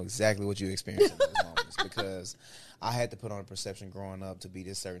that, I know exactly what you experience in those moments, because I had to put on a perception growing up to be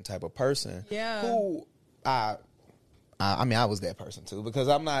this certain type of person who I I mean, I was that person too, because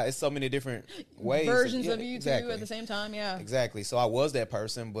I'm not. It's so many different ways, Versions yeah, of you exactly. too at the same time. Yeah. Exactly. So I was that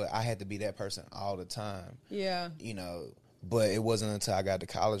person, but I had to be that person all the time. Yeah. You know, but it wasn't until I got to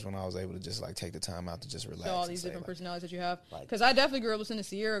college when I was able to just like take the time out to just relax. So all and these say, different like, personalities that you have. like- Because I definitely grew up listening to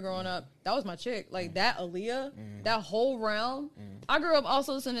Sierra growing up. That was my chick. Like that Aaliyah, that whole realm. I grew up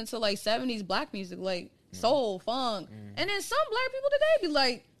also listening to like 70s black music, like soul, funk. And then some black people today be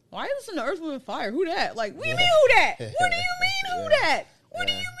like, why you listen to Earth, Wind, and Fire? Who that? Like, what do you mean who that? What do you mean who that? What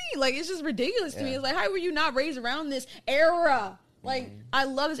do you mean? Like, it's just ridiculous to me. Yeah. It's like, how were you not raised around this era? Like, I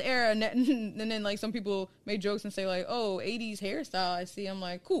love this era. And then, like, some people made jokes and say, like, oh, 80s hairstyle. I see. I'm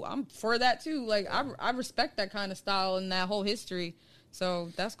like, cool. I'm for that, too. Like, I respect that kind of style and that whole history.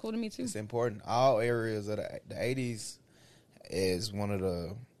 So that's cool to me, too. It's important. All areas of the 80s is one of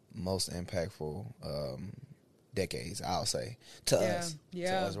the most impactful decades, I'll say, to us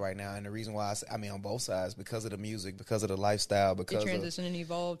right now. And the reason why I mean, on both sides, because of the music, because of the lifestyle, because it transitioned and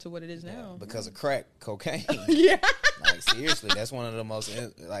evolved to what it is now. because of crack cocaine. Yeah. Like, seriously, that's one of the most,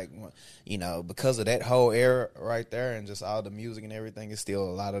 like, you know, because of that whole era right there and just all the music and everything, it's still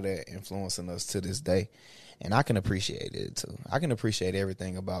a lot of that influencing us to this day. And I can appreciate it, too. I can appreciate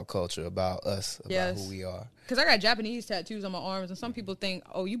everything about culture, about us, about who we are. Because I got Japanese tattoos on my arms, and some people think,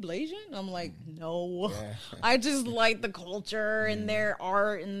 oh, you Blasian? I'm like, no. Yeah. I just like the culture and their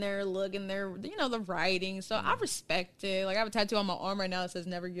art and their look and their, you know, the writing. So I respect it. Like, I have a tattoo on my arm right now that says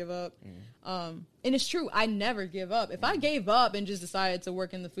never give up. And it's true. I never give up. If I gave up and just decided to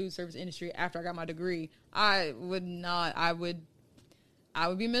work in the food service industry after I got my degree, I would not. I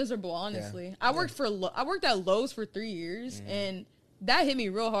would be miserable, honestly. Yeah. I worked at Lowe's for 3 years, and that hit me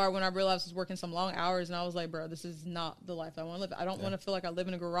real hard when I realized I was working some long hours, and I was like, bro, this is not the life I want to live. I don't want to feel like I live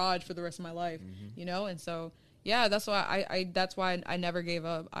in a garage for the rest of my life, you know? And so, yeah, that's why that's why I never gave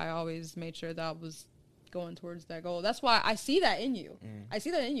up. I always made sure that I was going towards that goal. That's why I see that in you. I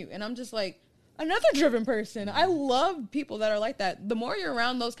see that in you, and I'm just like, another driven person. I love people that are like that. The more you're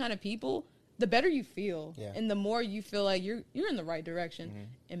around those kind of people, the better you feel, and the more you feel like you're in the right direction,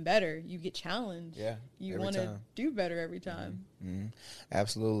 and better you get challenged. Yeah, you want to do better every time.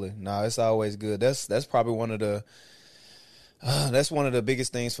 Absolutely. No, it's always good. That's probably one of the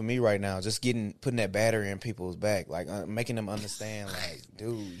biggest things for me right now. Just putting that battery in people's back, like making them understand, like,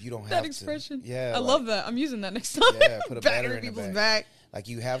 dude, you don't have That expression. To. Yeah, I love that. I'm using that next time. Yeah, put a battery in people's the back. Like,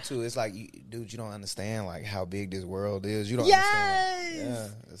 you have to. It's like, dude, you don't understand, like, how big this world is. You don't Yes! understand.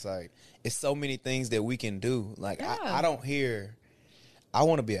 Yeah, it's like, it's so many things that we can do. Like, Yeah. I don't hear, I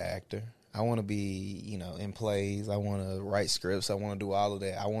want to be an actor. I want to be, you know, in plays. I want to write scripts. I want to do all of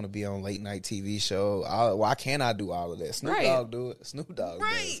that. I want to be on late night TV show. Why can't I do all of that? Snoop Dogg do it. Snoop Dogg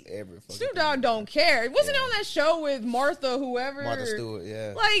does every fucking Snoop thing. Dogg don't care. Wasn't it on that show with Martha Stewart,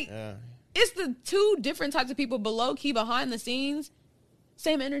 yeah. Like, yeah. it's the two different types of people below key, behind the scenes.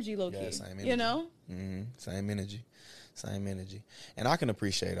 Same energy, low key. Yeah, same energy. You know? Same energy. And I can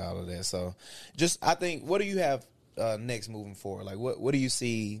appreciate all of that. So, I think, what do you have next moving forward? Like, what do you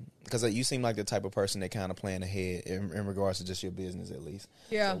see? Because you seem like the type of person that kind of plan ahead in regards to just your business, at least.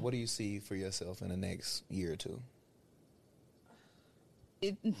 Yeah. So what do you see for yourself in the next year or two?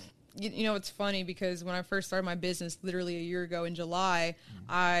 You know, it's funny because when I first started my business, literally a year ago in July,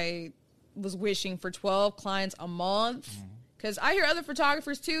 I was wishing for 12 clients a month. Because I hear other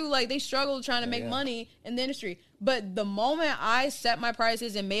photographers, too, like, they struggle trying to make money in the industry. But the moment I set my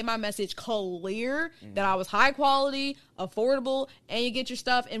prices and made my message clear that I was high quality, affordable, and you get your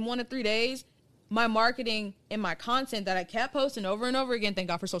stuff in 1 to 3 days, my marketing and my content that I kept posting over and over again, thank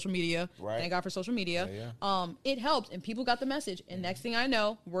God for social media. Right. Thank God for social media. Yeah. It helped, and people got the message. And next thing I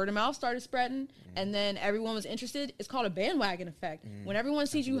know, word of mouth started spreading, and then everyone was interested. It's called a bandwagon effect. When everyone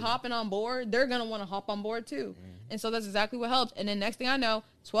sees you hopping on board, they're going to want to hop on board too. And so that's exactly what helped. And then next thing I know,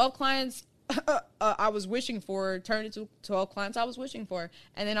 12 clients I was wishing for turned into 12 clients I was wishing for.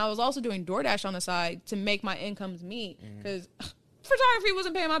 And then I was also doing DoorDash on the side to make my incomes meet, because photography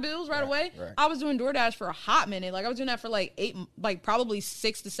wasn't paying my bills right away. Right. I was doing DoorDash for a hot minute. Like, I was doing that for probably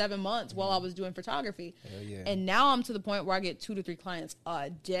 6 to 7 months while I was doing photography. Yeah. And now I'm to the point where I get 2 to 3 clients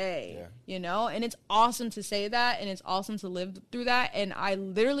a day, Yeah. you know? And it's awesome to say that, and it's awesome to live through that. And I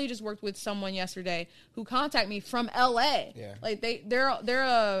literally just worked with someone yesterday who contacted me from LA. Yeah. Like, they're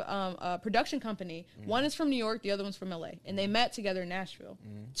a production company. One is from New York, the other one's from LA. And they met together in Nashville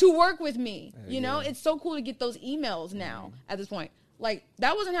to work with me. You know, it's so cool to get those emails now at this point. Like,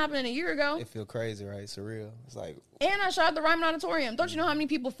 that wasn't happening a year ago. It feel crazy, right? Surreal. It's like, And I shot at the Ryman Auditorium. Don't you know how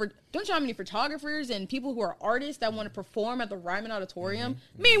many photographers and people who are artists that want to perform at the Ryman Auditorium?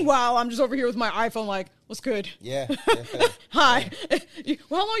 Meanwhile, I'm just over here with my iPhone like, what's good? yeah. Hi.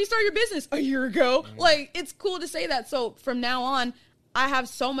 Well, how long you started your business? A year ago. Like, it's cool to say that. So from now on, I have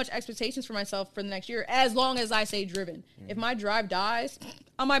so much expectations for myself for the next year, as long as I stay driven. If my drive dies,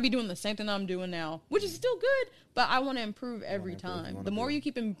 I might be doing the same thing I'm doing now, which is still good, but I want to improve every time. The more you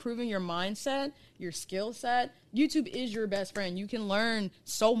keep improving your mindset, your skill set, YouTube is your best friend. You can learn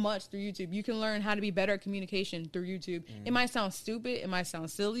so much through YouTube. You can learn how to be better at communication through YouTube. It might sound stupid, it might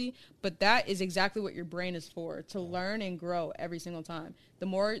sound silly, but that is exactly what your brain is for, to learn and grow every single time.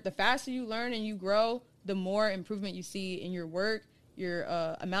 The faster you learn and you grow, the more improvement you see in your work, your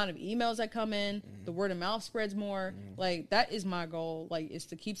amount of emails that come in, the word of mouth spreads more. Like, that is my goal, like, is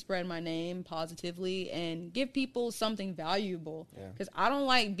to keep spreading my name positively and give people something valuable. Because I don't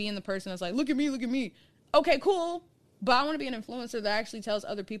like being the person that's like, look at me. Okay, cool. But I want to be an influencer that actually tells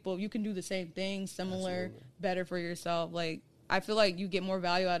other people you can do the same thing, similar, better for yourself. Like, I feel like you get more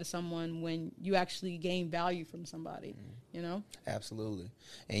value out of someone when you actually gain value from somebody, you know? Absolutely.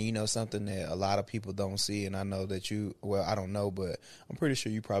 And you know, something that a lot of people don't see, and I know that you, well, I don't know, but I'm pretty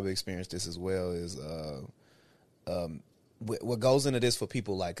sure you probably experienced this as well, is what goes into this for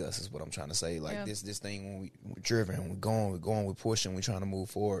people like us is what I'm trying to say. Like, this thing, when we're driven, we're going, we're pushing, we're trying to move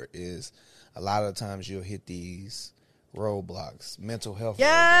forward, is a lot of the times you'll hit these roadblocks, mental health.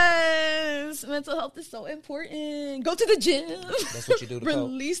 Yes, mental health is so important. Go to the gym. That's what you do to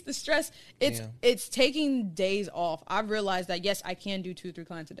release the stress. It's taking days off. I've realized that, yes, I can do 2 or 3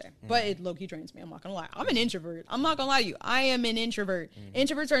 clients a day, but it low-key drains me. I'm not gonna lie. I'm an introvert. I'm not gonna lie to you. I am an introvert.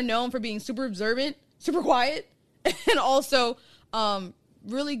 Introverts are known for being super observant, super quiet, and also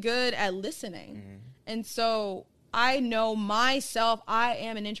really good at listening. And so I know myself. I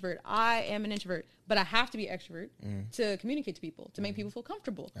am an introvert. But I have to be extrovert to communicate to people, to make people feel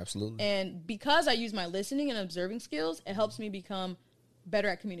comfortable. Absolutely. And because I use my listening and observing skills, it helps me become better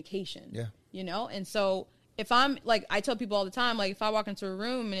at communication. Yeah. You know? And so if I'm, like, I tell people all the time, like, if I walk into a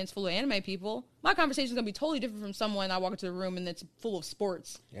room and it's full of anime people, my conversation is going to be totally different from someone I walk into a room and it's full of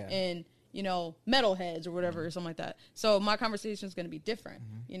sports and, you know, metalheads or whatever, or something like that. So my conversation is going to be different,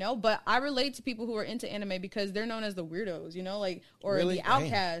 you know? But I relate to people who are into anime because they're known as the weirdos, you know? Like, or the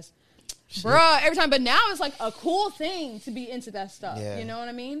outcasts. Bruh, every time. But now it's like a cool thing to be into that stuff. Yeah. You know what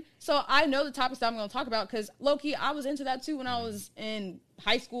I mean? So I know the topics that I'm going to talk about because, low-key, I was into that too when I was in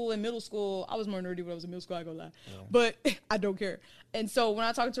high school and middle school. I was more nerdy when I was in middle school, I go lie. Yeah. But I don't care. And so when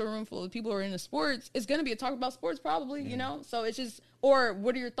I talk to a room full of people who are into sports, it's going to be a talk about sports probably, you know? So it's just, or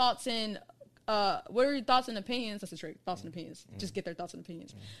what are your thoughts and opinions? That's a trick. Thoughts and opinions. Just get their thoughts and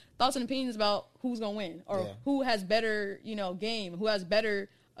opinions. Thoughts and opinions about who's going to win or who has better, you know, game, who has better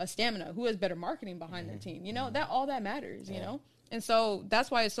stamina, who has better marketing behind their team, you know, that all that matters, you know? And so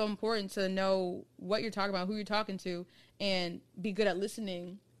that's why it's so important to know what you're talking about, who you're talking to, and be good at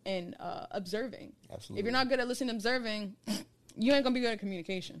listening and observing. Absolutely. If you're not good at listening and observing, you ain't gonna be good at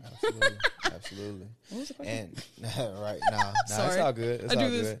communication. Absolutely. What was the question? And right now, it's all good. It's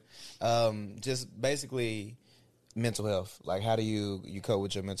all good. Just basically mental health. Like, how do you cope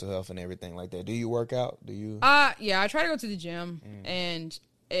with your mental health and everything like that? Do you work out? Do you? Yeah, I try to go to the gym, and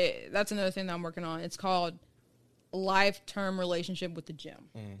that's another thing that I'm working on. It's called life-term relationship with the gym.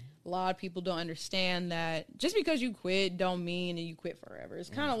 A lot of people don't understand that just because you quit don't mean that you quit forever. It's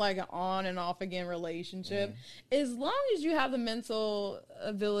kind of like an on and off again relationship. As long as you have the mental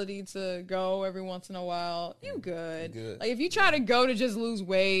ability to go every once in a while, you good. Like, if you try to go to just lose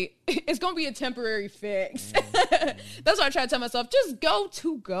weight, it's going to be a temporary fix. That's what I try to tell myself. Just go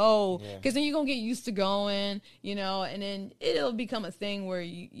to go. Because then you're going to get used to going, you know, and then it'll become a thing where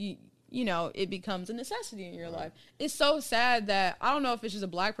you know, it becomes a necessity in your life. It's so sad that, I don't know if it's just a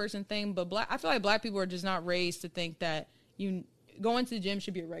black person thing, but I feel like black people are just not raised to think that going to the gym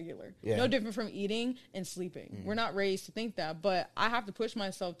should be a regular. No different from eating and sleeping. We're not raised to think that, but I have to push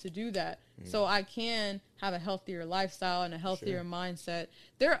myself to do that so I can have a healthier lifestyle and a healthier mindset.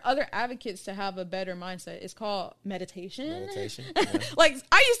 There are other advocates to have a better mindset. It's called meditation. Like,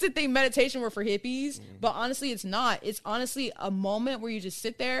 I used to think meditation were for hippies, but honestly, it's not. It's honestly a moment where you just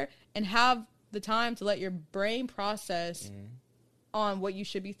sit there and have the time to let your brain process on what you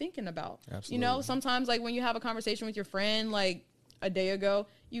should be thinking about. Absolutely. You know, sometimes, like, when you have a conversation with your friend, like, a day ago,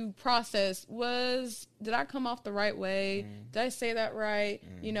 you process, did I come off the right way? Did I say that right?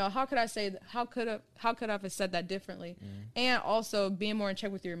 You know, how could I have said that differently? And also being more in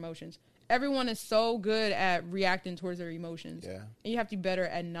check with your emotions. everyone is so good at reacting towards their emotions. Yeah. And you have to be better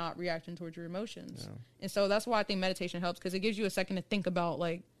at not reacting towards your emotions. Yeah. And so that's why I think meditation helps, because it gives you a second to think about,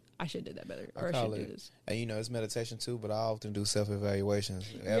 like, I should have did that better, or I should do this. And you know, it's meditation too, but I often do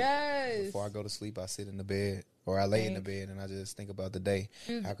self-evaluations. Yes. Before I go to sleep, I sit in the bed or I lay in the bed and I just think about the day.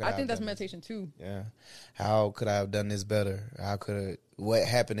 Dude, How could I think that's have done meditation too. Yeah. How could I have done this better? What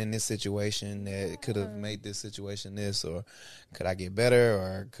happened in this situation that could have made this situation this, or could I get better,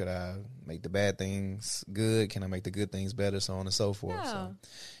 or could I make the bad things good? Can I make the good things better? So on and so forth. Yeah. So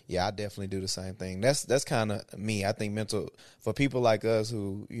yeah, I definitely do the same thing. That's kind of me. I think for people like us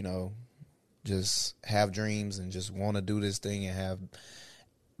who, you know, just have dreams and just want to do this thing and have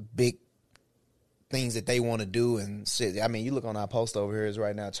big things that they want to do and shit. I mean, you look on our post over here is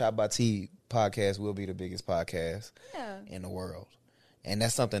right now, Chop by T podcast will be the biggest podcast in the world. And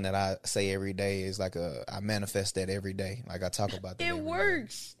that's something that I say every day is like I manifest that every day. Like I talk about that. It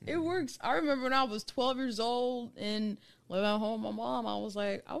works. It works. I remember when I was 12 years old and living at home with my mom, I was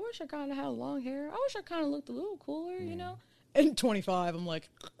like, I wish I kind of had long hair. I wish I kind of looked a little cooler, you know? And 25, I'm like,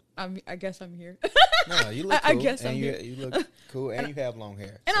 I guess I'm here. No, you look cool. I guess I'm here. You look cool and you have long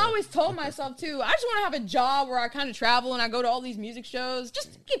hair. And I always told myself, too, I just want to have a job where I kind of travel and I go to all these music shows.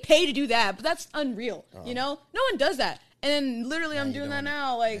 Just get paid to do that. But that's unreal, you know? No one does that. And then literally I'm doing that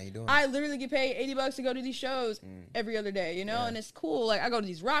now. Like, I literally get paid $80 to go to these shows every other day, you know? Yeah. And it's cool. Like, I go to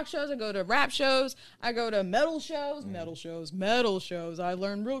these rock shows. I go to rap shows. I go to metal shows. Metal shows. I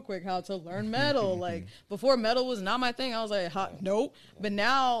learned real quick how to learn metal. Like, before metal was not my thing, I was like, nope. But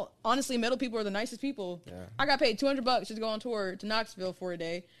now, honestly, metal people are the nicest people. Yeah. I got paid $200 just to go on tour to Knoxville for a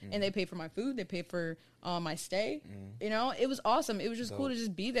day. And they paid for my food. They paid for my stay. You know, it was awesome. It was just cool to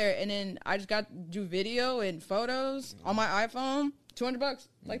just be there. And then I just got to do video and photos on my iPhone, $200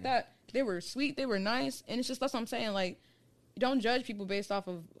 like that. They were sweet. They were nice. And it's just, that's what I'm saying. Like, you don't judge people based off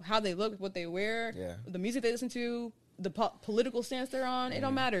of how they look, what they wear, the music they listen to, the political stance they're on. It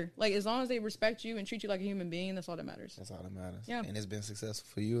don't matter. Like, as long as they respect you and treat you like a human being, that's all that matters. That's all that matters. Yeah. And it's been successful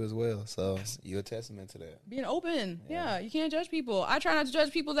for you as well. So you're a testament to that. Being open. Yeah. You can't judge people. I try not to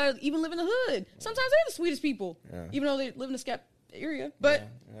judge people that even live in the hood. Sometimes they're the sweetest people, even though they live in a scap area. But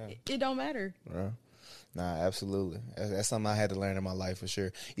it don't matter. Yeah. Nah, absolutely. That's something I had to learn in my life for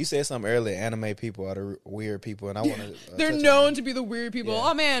sure. You said something earlier, anime people are the weird people, and I want to... They're known to be the weird people. Yeah.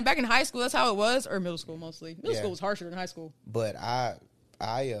 Oh, man, back in high school, that's how it was, or middle school mostly. Middle school was harsher than high school. But I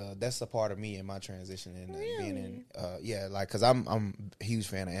that's a part of me in my transition and being in, like, because I'm a huge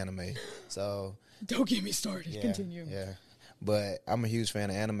fan of anime, so... Don't get me started. Continue. Yeah. But I'm a huge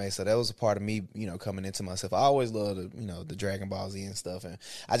fan of anime, so that was a part of me, you know, coming into myself. I always loved, the Dragon Ball Z and stuff, and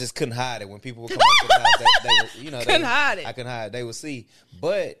I just couldn't hide it. When people would come up to the house, they would, couldn't hide it. I couldn't hide it. They would see.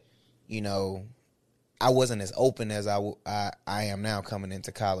 But, I wasn't as open as I am now coming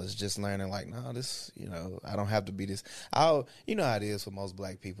into college, just learning like, no, this, I don't have to be this. You know how it is for most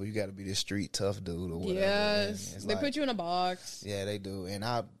black people. You got to be this street tough dude or whatever. Yes, they put you in a box. Yeah, they do, and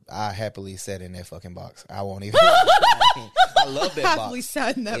I happily sat in that fucking box. I won't even. I love that box. Happily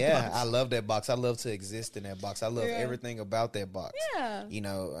sat in that box. Yeah, I love that box. I love to exist in that box. I love everything about that box. Yeah,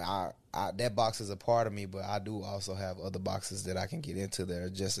 that box is a part of me, but I do also have other boxes that I can get into that are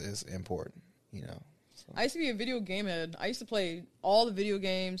just as important. So. I used to be a video game head. I used to play all the video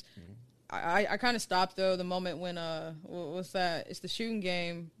games. I kind of stopped though the moment when what's that? It's the shooting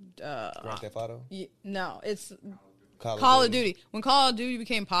game. Grand Theft Auto? No, it's Call of Duty. When Call of Duty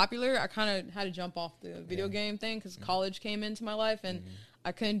became popular, I kind of had to jump off the video game thing because college came into my life and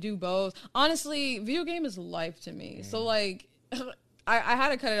I couldn't do both. Honestly, video game is life to me. So like, I had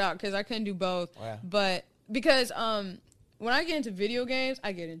to cut it out because I couldn't do both. Wow. But because when I get into video games,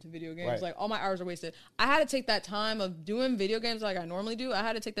 Right. Like, all my hours are wasted. I had to take that time of doing video games like I normally do. I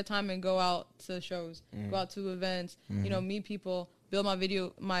had to take the time and go out to shows, go out to events, meet people, build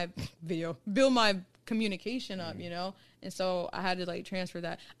my communication up, And so I had to, like, transfer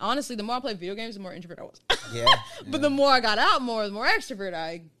that. Honestly, the more I played video games, the more introvert I was. But the more I got out, the more extrovert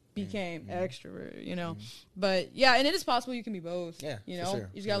I became. Extrovert, But yeah, and it is possible you can be both. Yeah, you sure.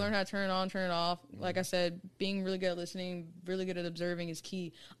 You just gotta learn how to turn it on, turn it off. Like I said, being really good at listening, really good at observing is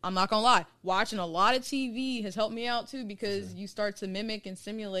key. I'm not gonna lie, watching a lot of TV has helped me out too, because you start to mimic and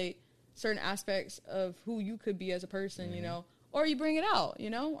simulate certain aspects of who you could be as a person, or you bring it out,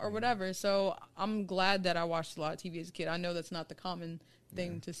 or whatever. So I'm glad that I watched a lot of TV as a kid. I know that's not the common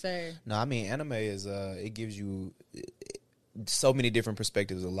thing to say. No, I mean, anime is it gives you so many different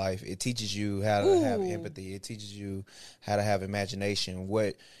perspectives of life. It teaches you how to have Ooh. empathy. It teaches you how to have imagination.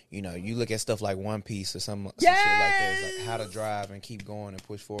 What, you know, you look at stuff like One Piece or some shit like that. It's like how to drive and keep going and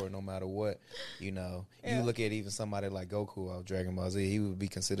push forward no matter what. You know, Yeah. you look at even somebody like Goku of Dragon Ball Z. He would be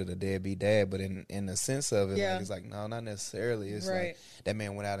considered a deadbeat dad, but in the sense of it, Yeah. like, it's like, no, not necessarily. It's Right. like that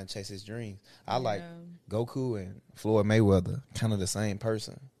man went out and chased his dreams. I like Yeah. Goku and Floyd Mayweather, kind of the same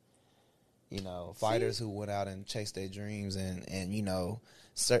person. You know, fighters who went out and chased their dreams, and you know,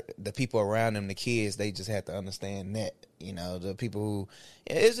 the people around them, the kids, they just had to understand that. You know, the people who,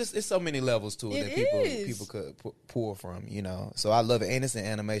 it's so many levels to it, It that is. people could pull from. You know, so I love it, and it's in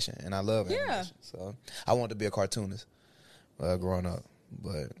animation, and I love Yeah. animation. So I wanted to be a cartoonist growing up,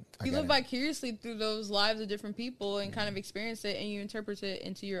 but You live vicariously through those lives of different people and kind of experience it, and you interpret it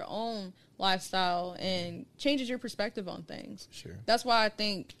into your own lifestyle and changes your perspective on things. Sure. That's why I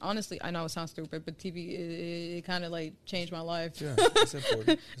think, honestly, I know it sounds stupid, but TV, it kind of like changed my life. Yeah, it's important.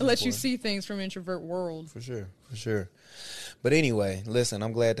 It It's lets you important. see things from introvert world. For sure, for sure. But anyway, listen,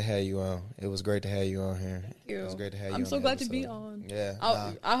 I'm glad to have you on. It was great to have you on here. Thank you. It was great to have you I'm on so the glad to be episode. on.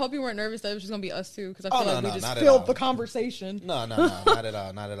 Yeah. I hope you weren't nervous that it was just going to be us two, because I Oh, feel no, like no, we just not at filled all. the conversation. No, not at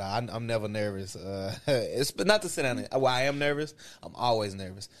all, not at all. I'm never nervous. It's not to sit down. Well, I am nervous. I'm always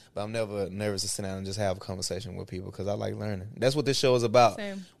nervous, but I'm never nervous to sit down and just have a conversation with people because I like learning. That's what this show is about.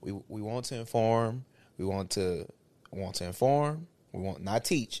 Same. We want to inform. We want to inform. We want not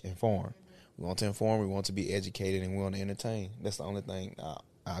teach, inform. We want to inform. We want to be educated, and we want to entertain. That's the only thing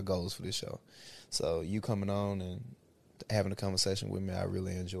our goals for this show. So you coming on and having a conversation with me, I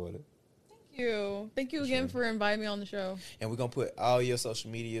really enjoyed it. Thank you again for inviting me on the show. And we're gonna put all your social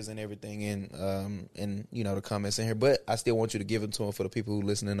medias and everything in you know, the comments in here. But I still want you to give them to them for the people who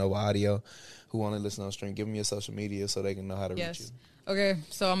listening over audio, who only listen on stream. Give them your social media so they can know how to reach you. Yes. Okay,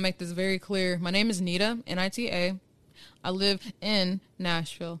 so I'll make this very clear. My name is Nita, Nita. I live in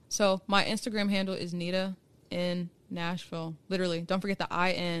Nashville. So my Instagram handle is Nita in Nashville. Literally, don't forget the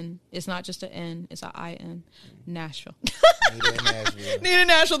I-N. It's not just an N, it's an I-N. Nashville. Nita in Nashville. Nita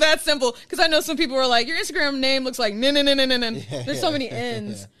Nashville, that's simple. Because I know some people are like, your Instagram name looks like There's so many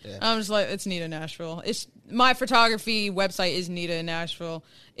N's. Yeah. I'm just like, it's Nita Nashville. It's my photography website is Nita in Nashville.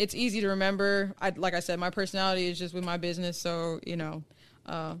 It's easy to remember. Like I said, my personality is just with my business. So, you know,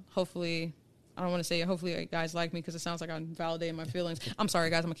 hopefully, I don't want to say hopefully you guys like me because it sounds like I'm validating my feelings. I'm sorry,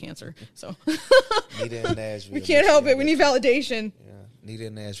 guys. I'm a Cancer. So Nita in Nashville. we can't help it. We need validation. Yeah, Nita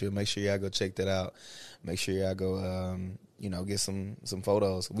in Nashville. Make sure y'all go check that out. Make sure y'all go, you know, get some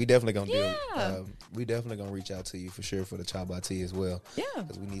photos. We definitely gonna Yeah. we definitely gonna reach out to you for sure for the Chai by Tea as well. Yeah.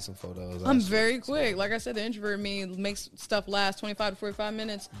 because we need some photos. I'm actually. very quick. Like I said, the introvert me makes stuff last 25 to 45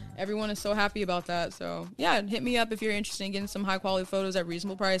 minutes. Everyone is so happy about that. So, yeah, hit me up if you're interested in getting some high-quality photos at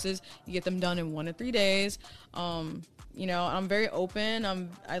reasonable prices. You get them done in 1 to 3 days. You know, I'm very open.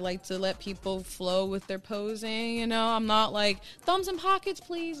 I like to let people flow with their posing, you know. I'm not like, thumbs in pockets,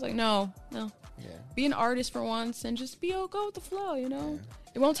 please. Like, no. Yeah. Be an artist for once and just go with the flow, you know.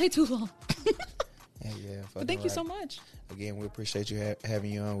 It won't take too long. Yeah. But thank you so much. Again, we appreciate you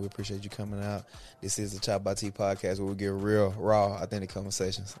having you on. We appreciate you coming out. This is the Chai by Tea podcast where we get real, raw, authentic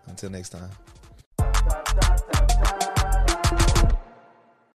conversations. Until next time.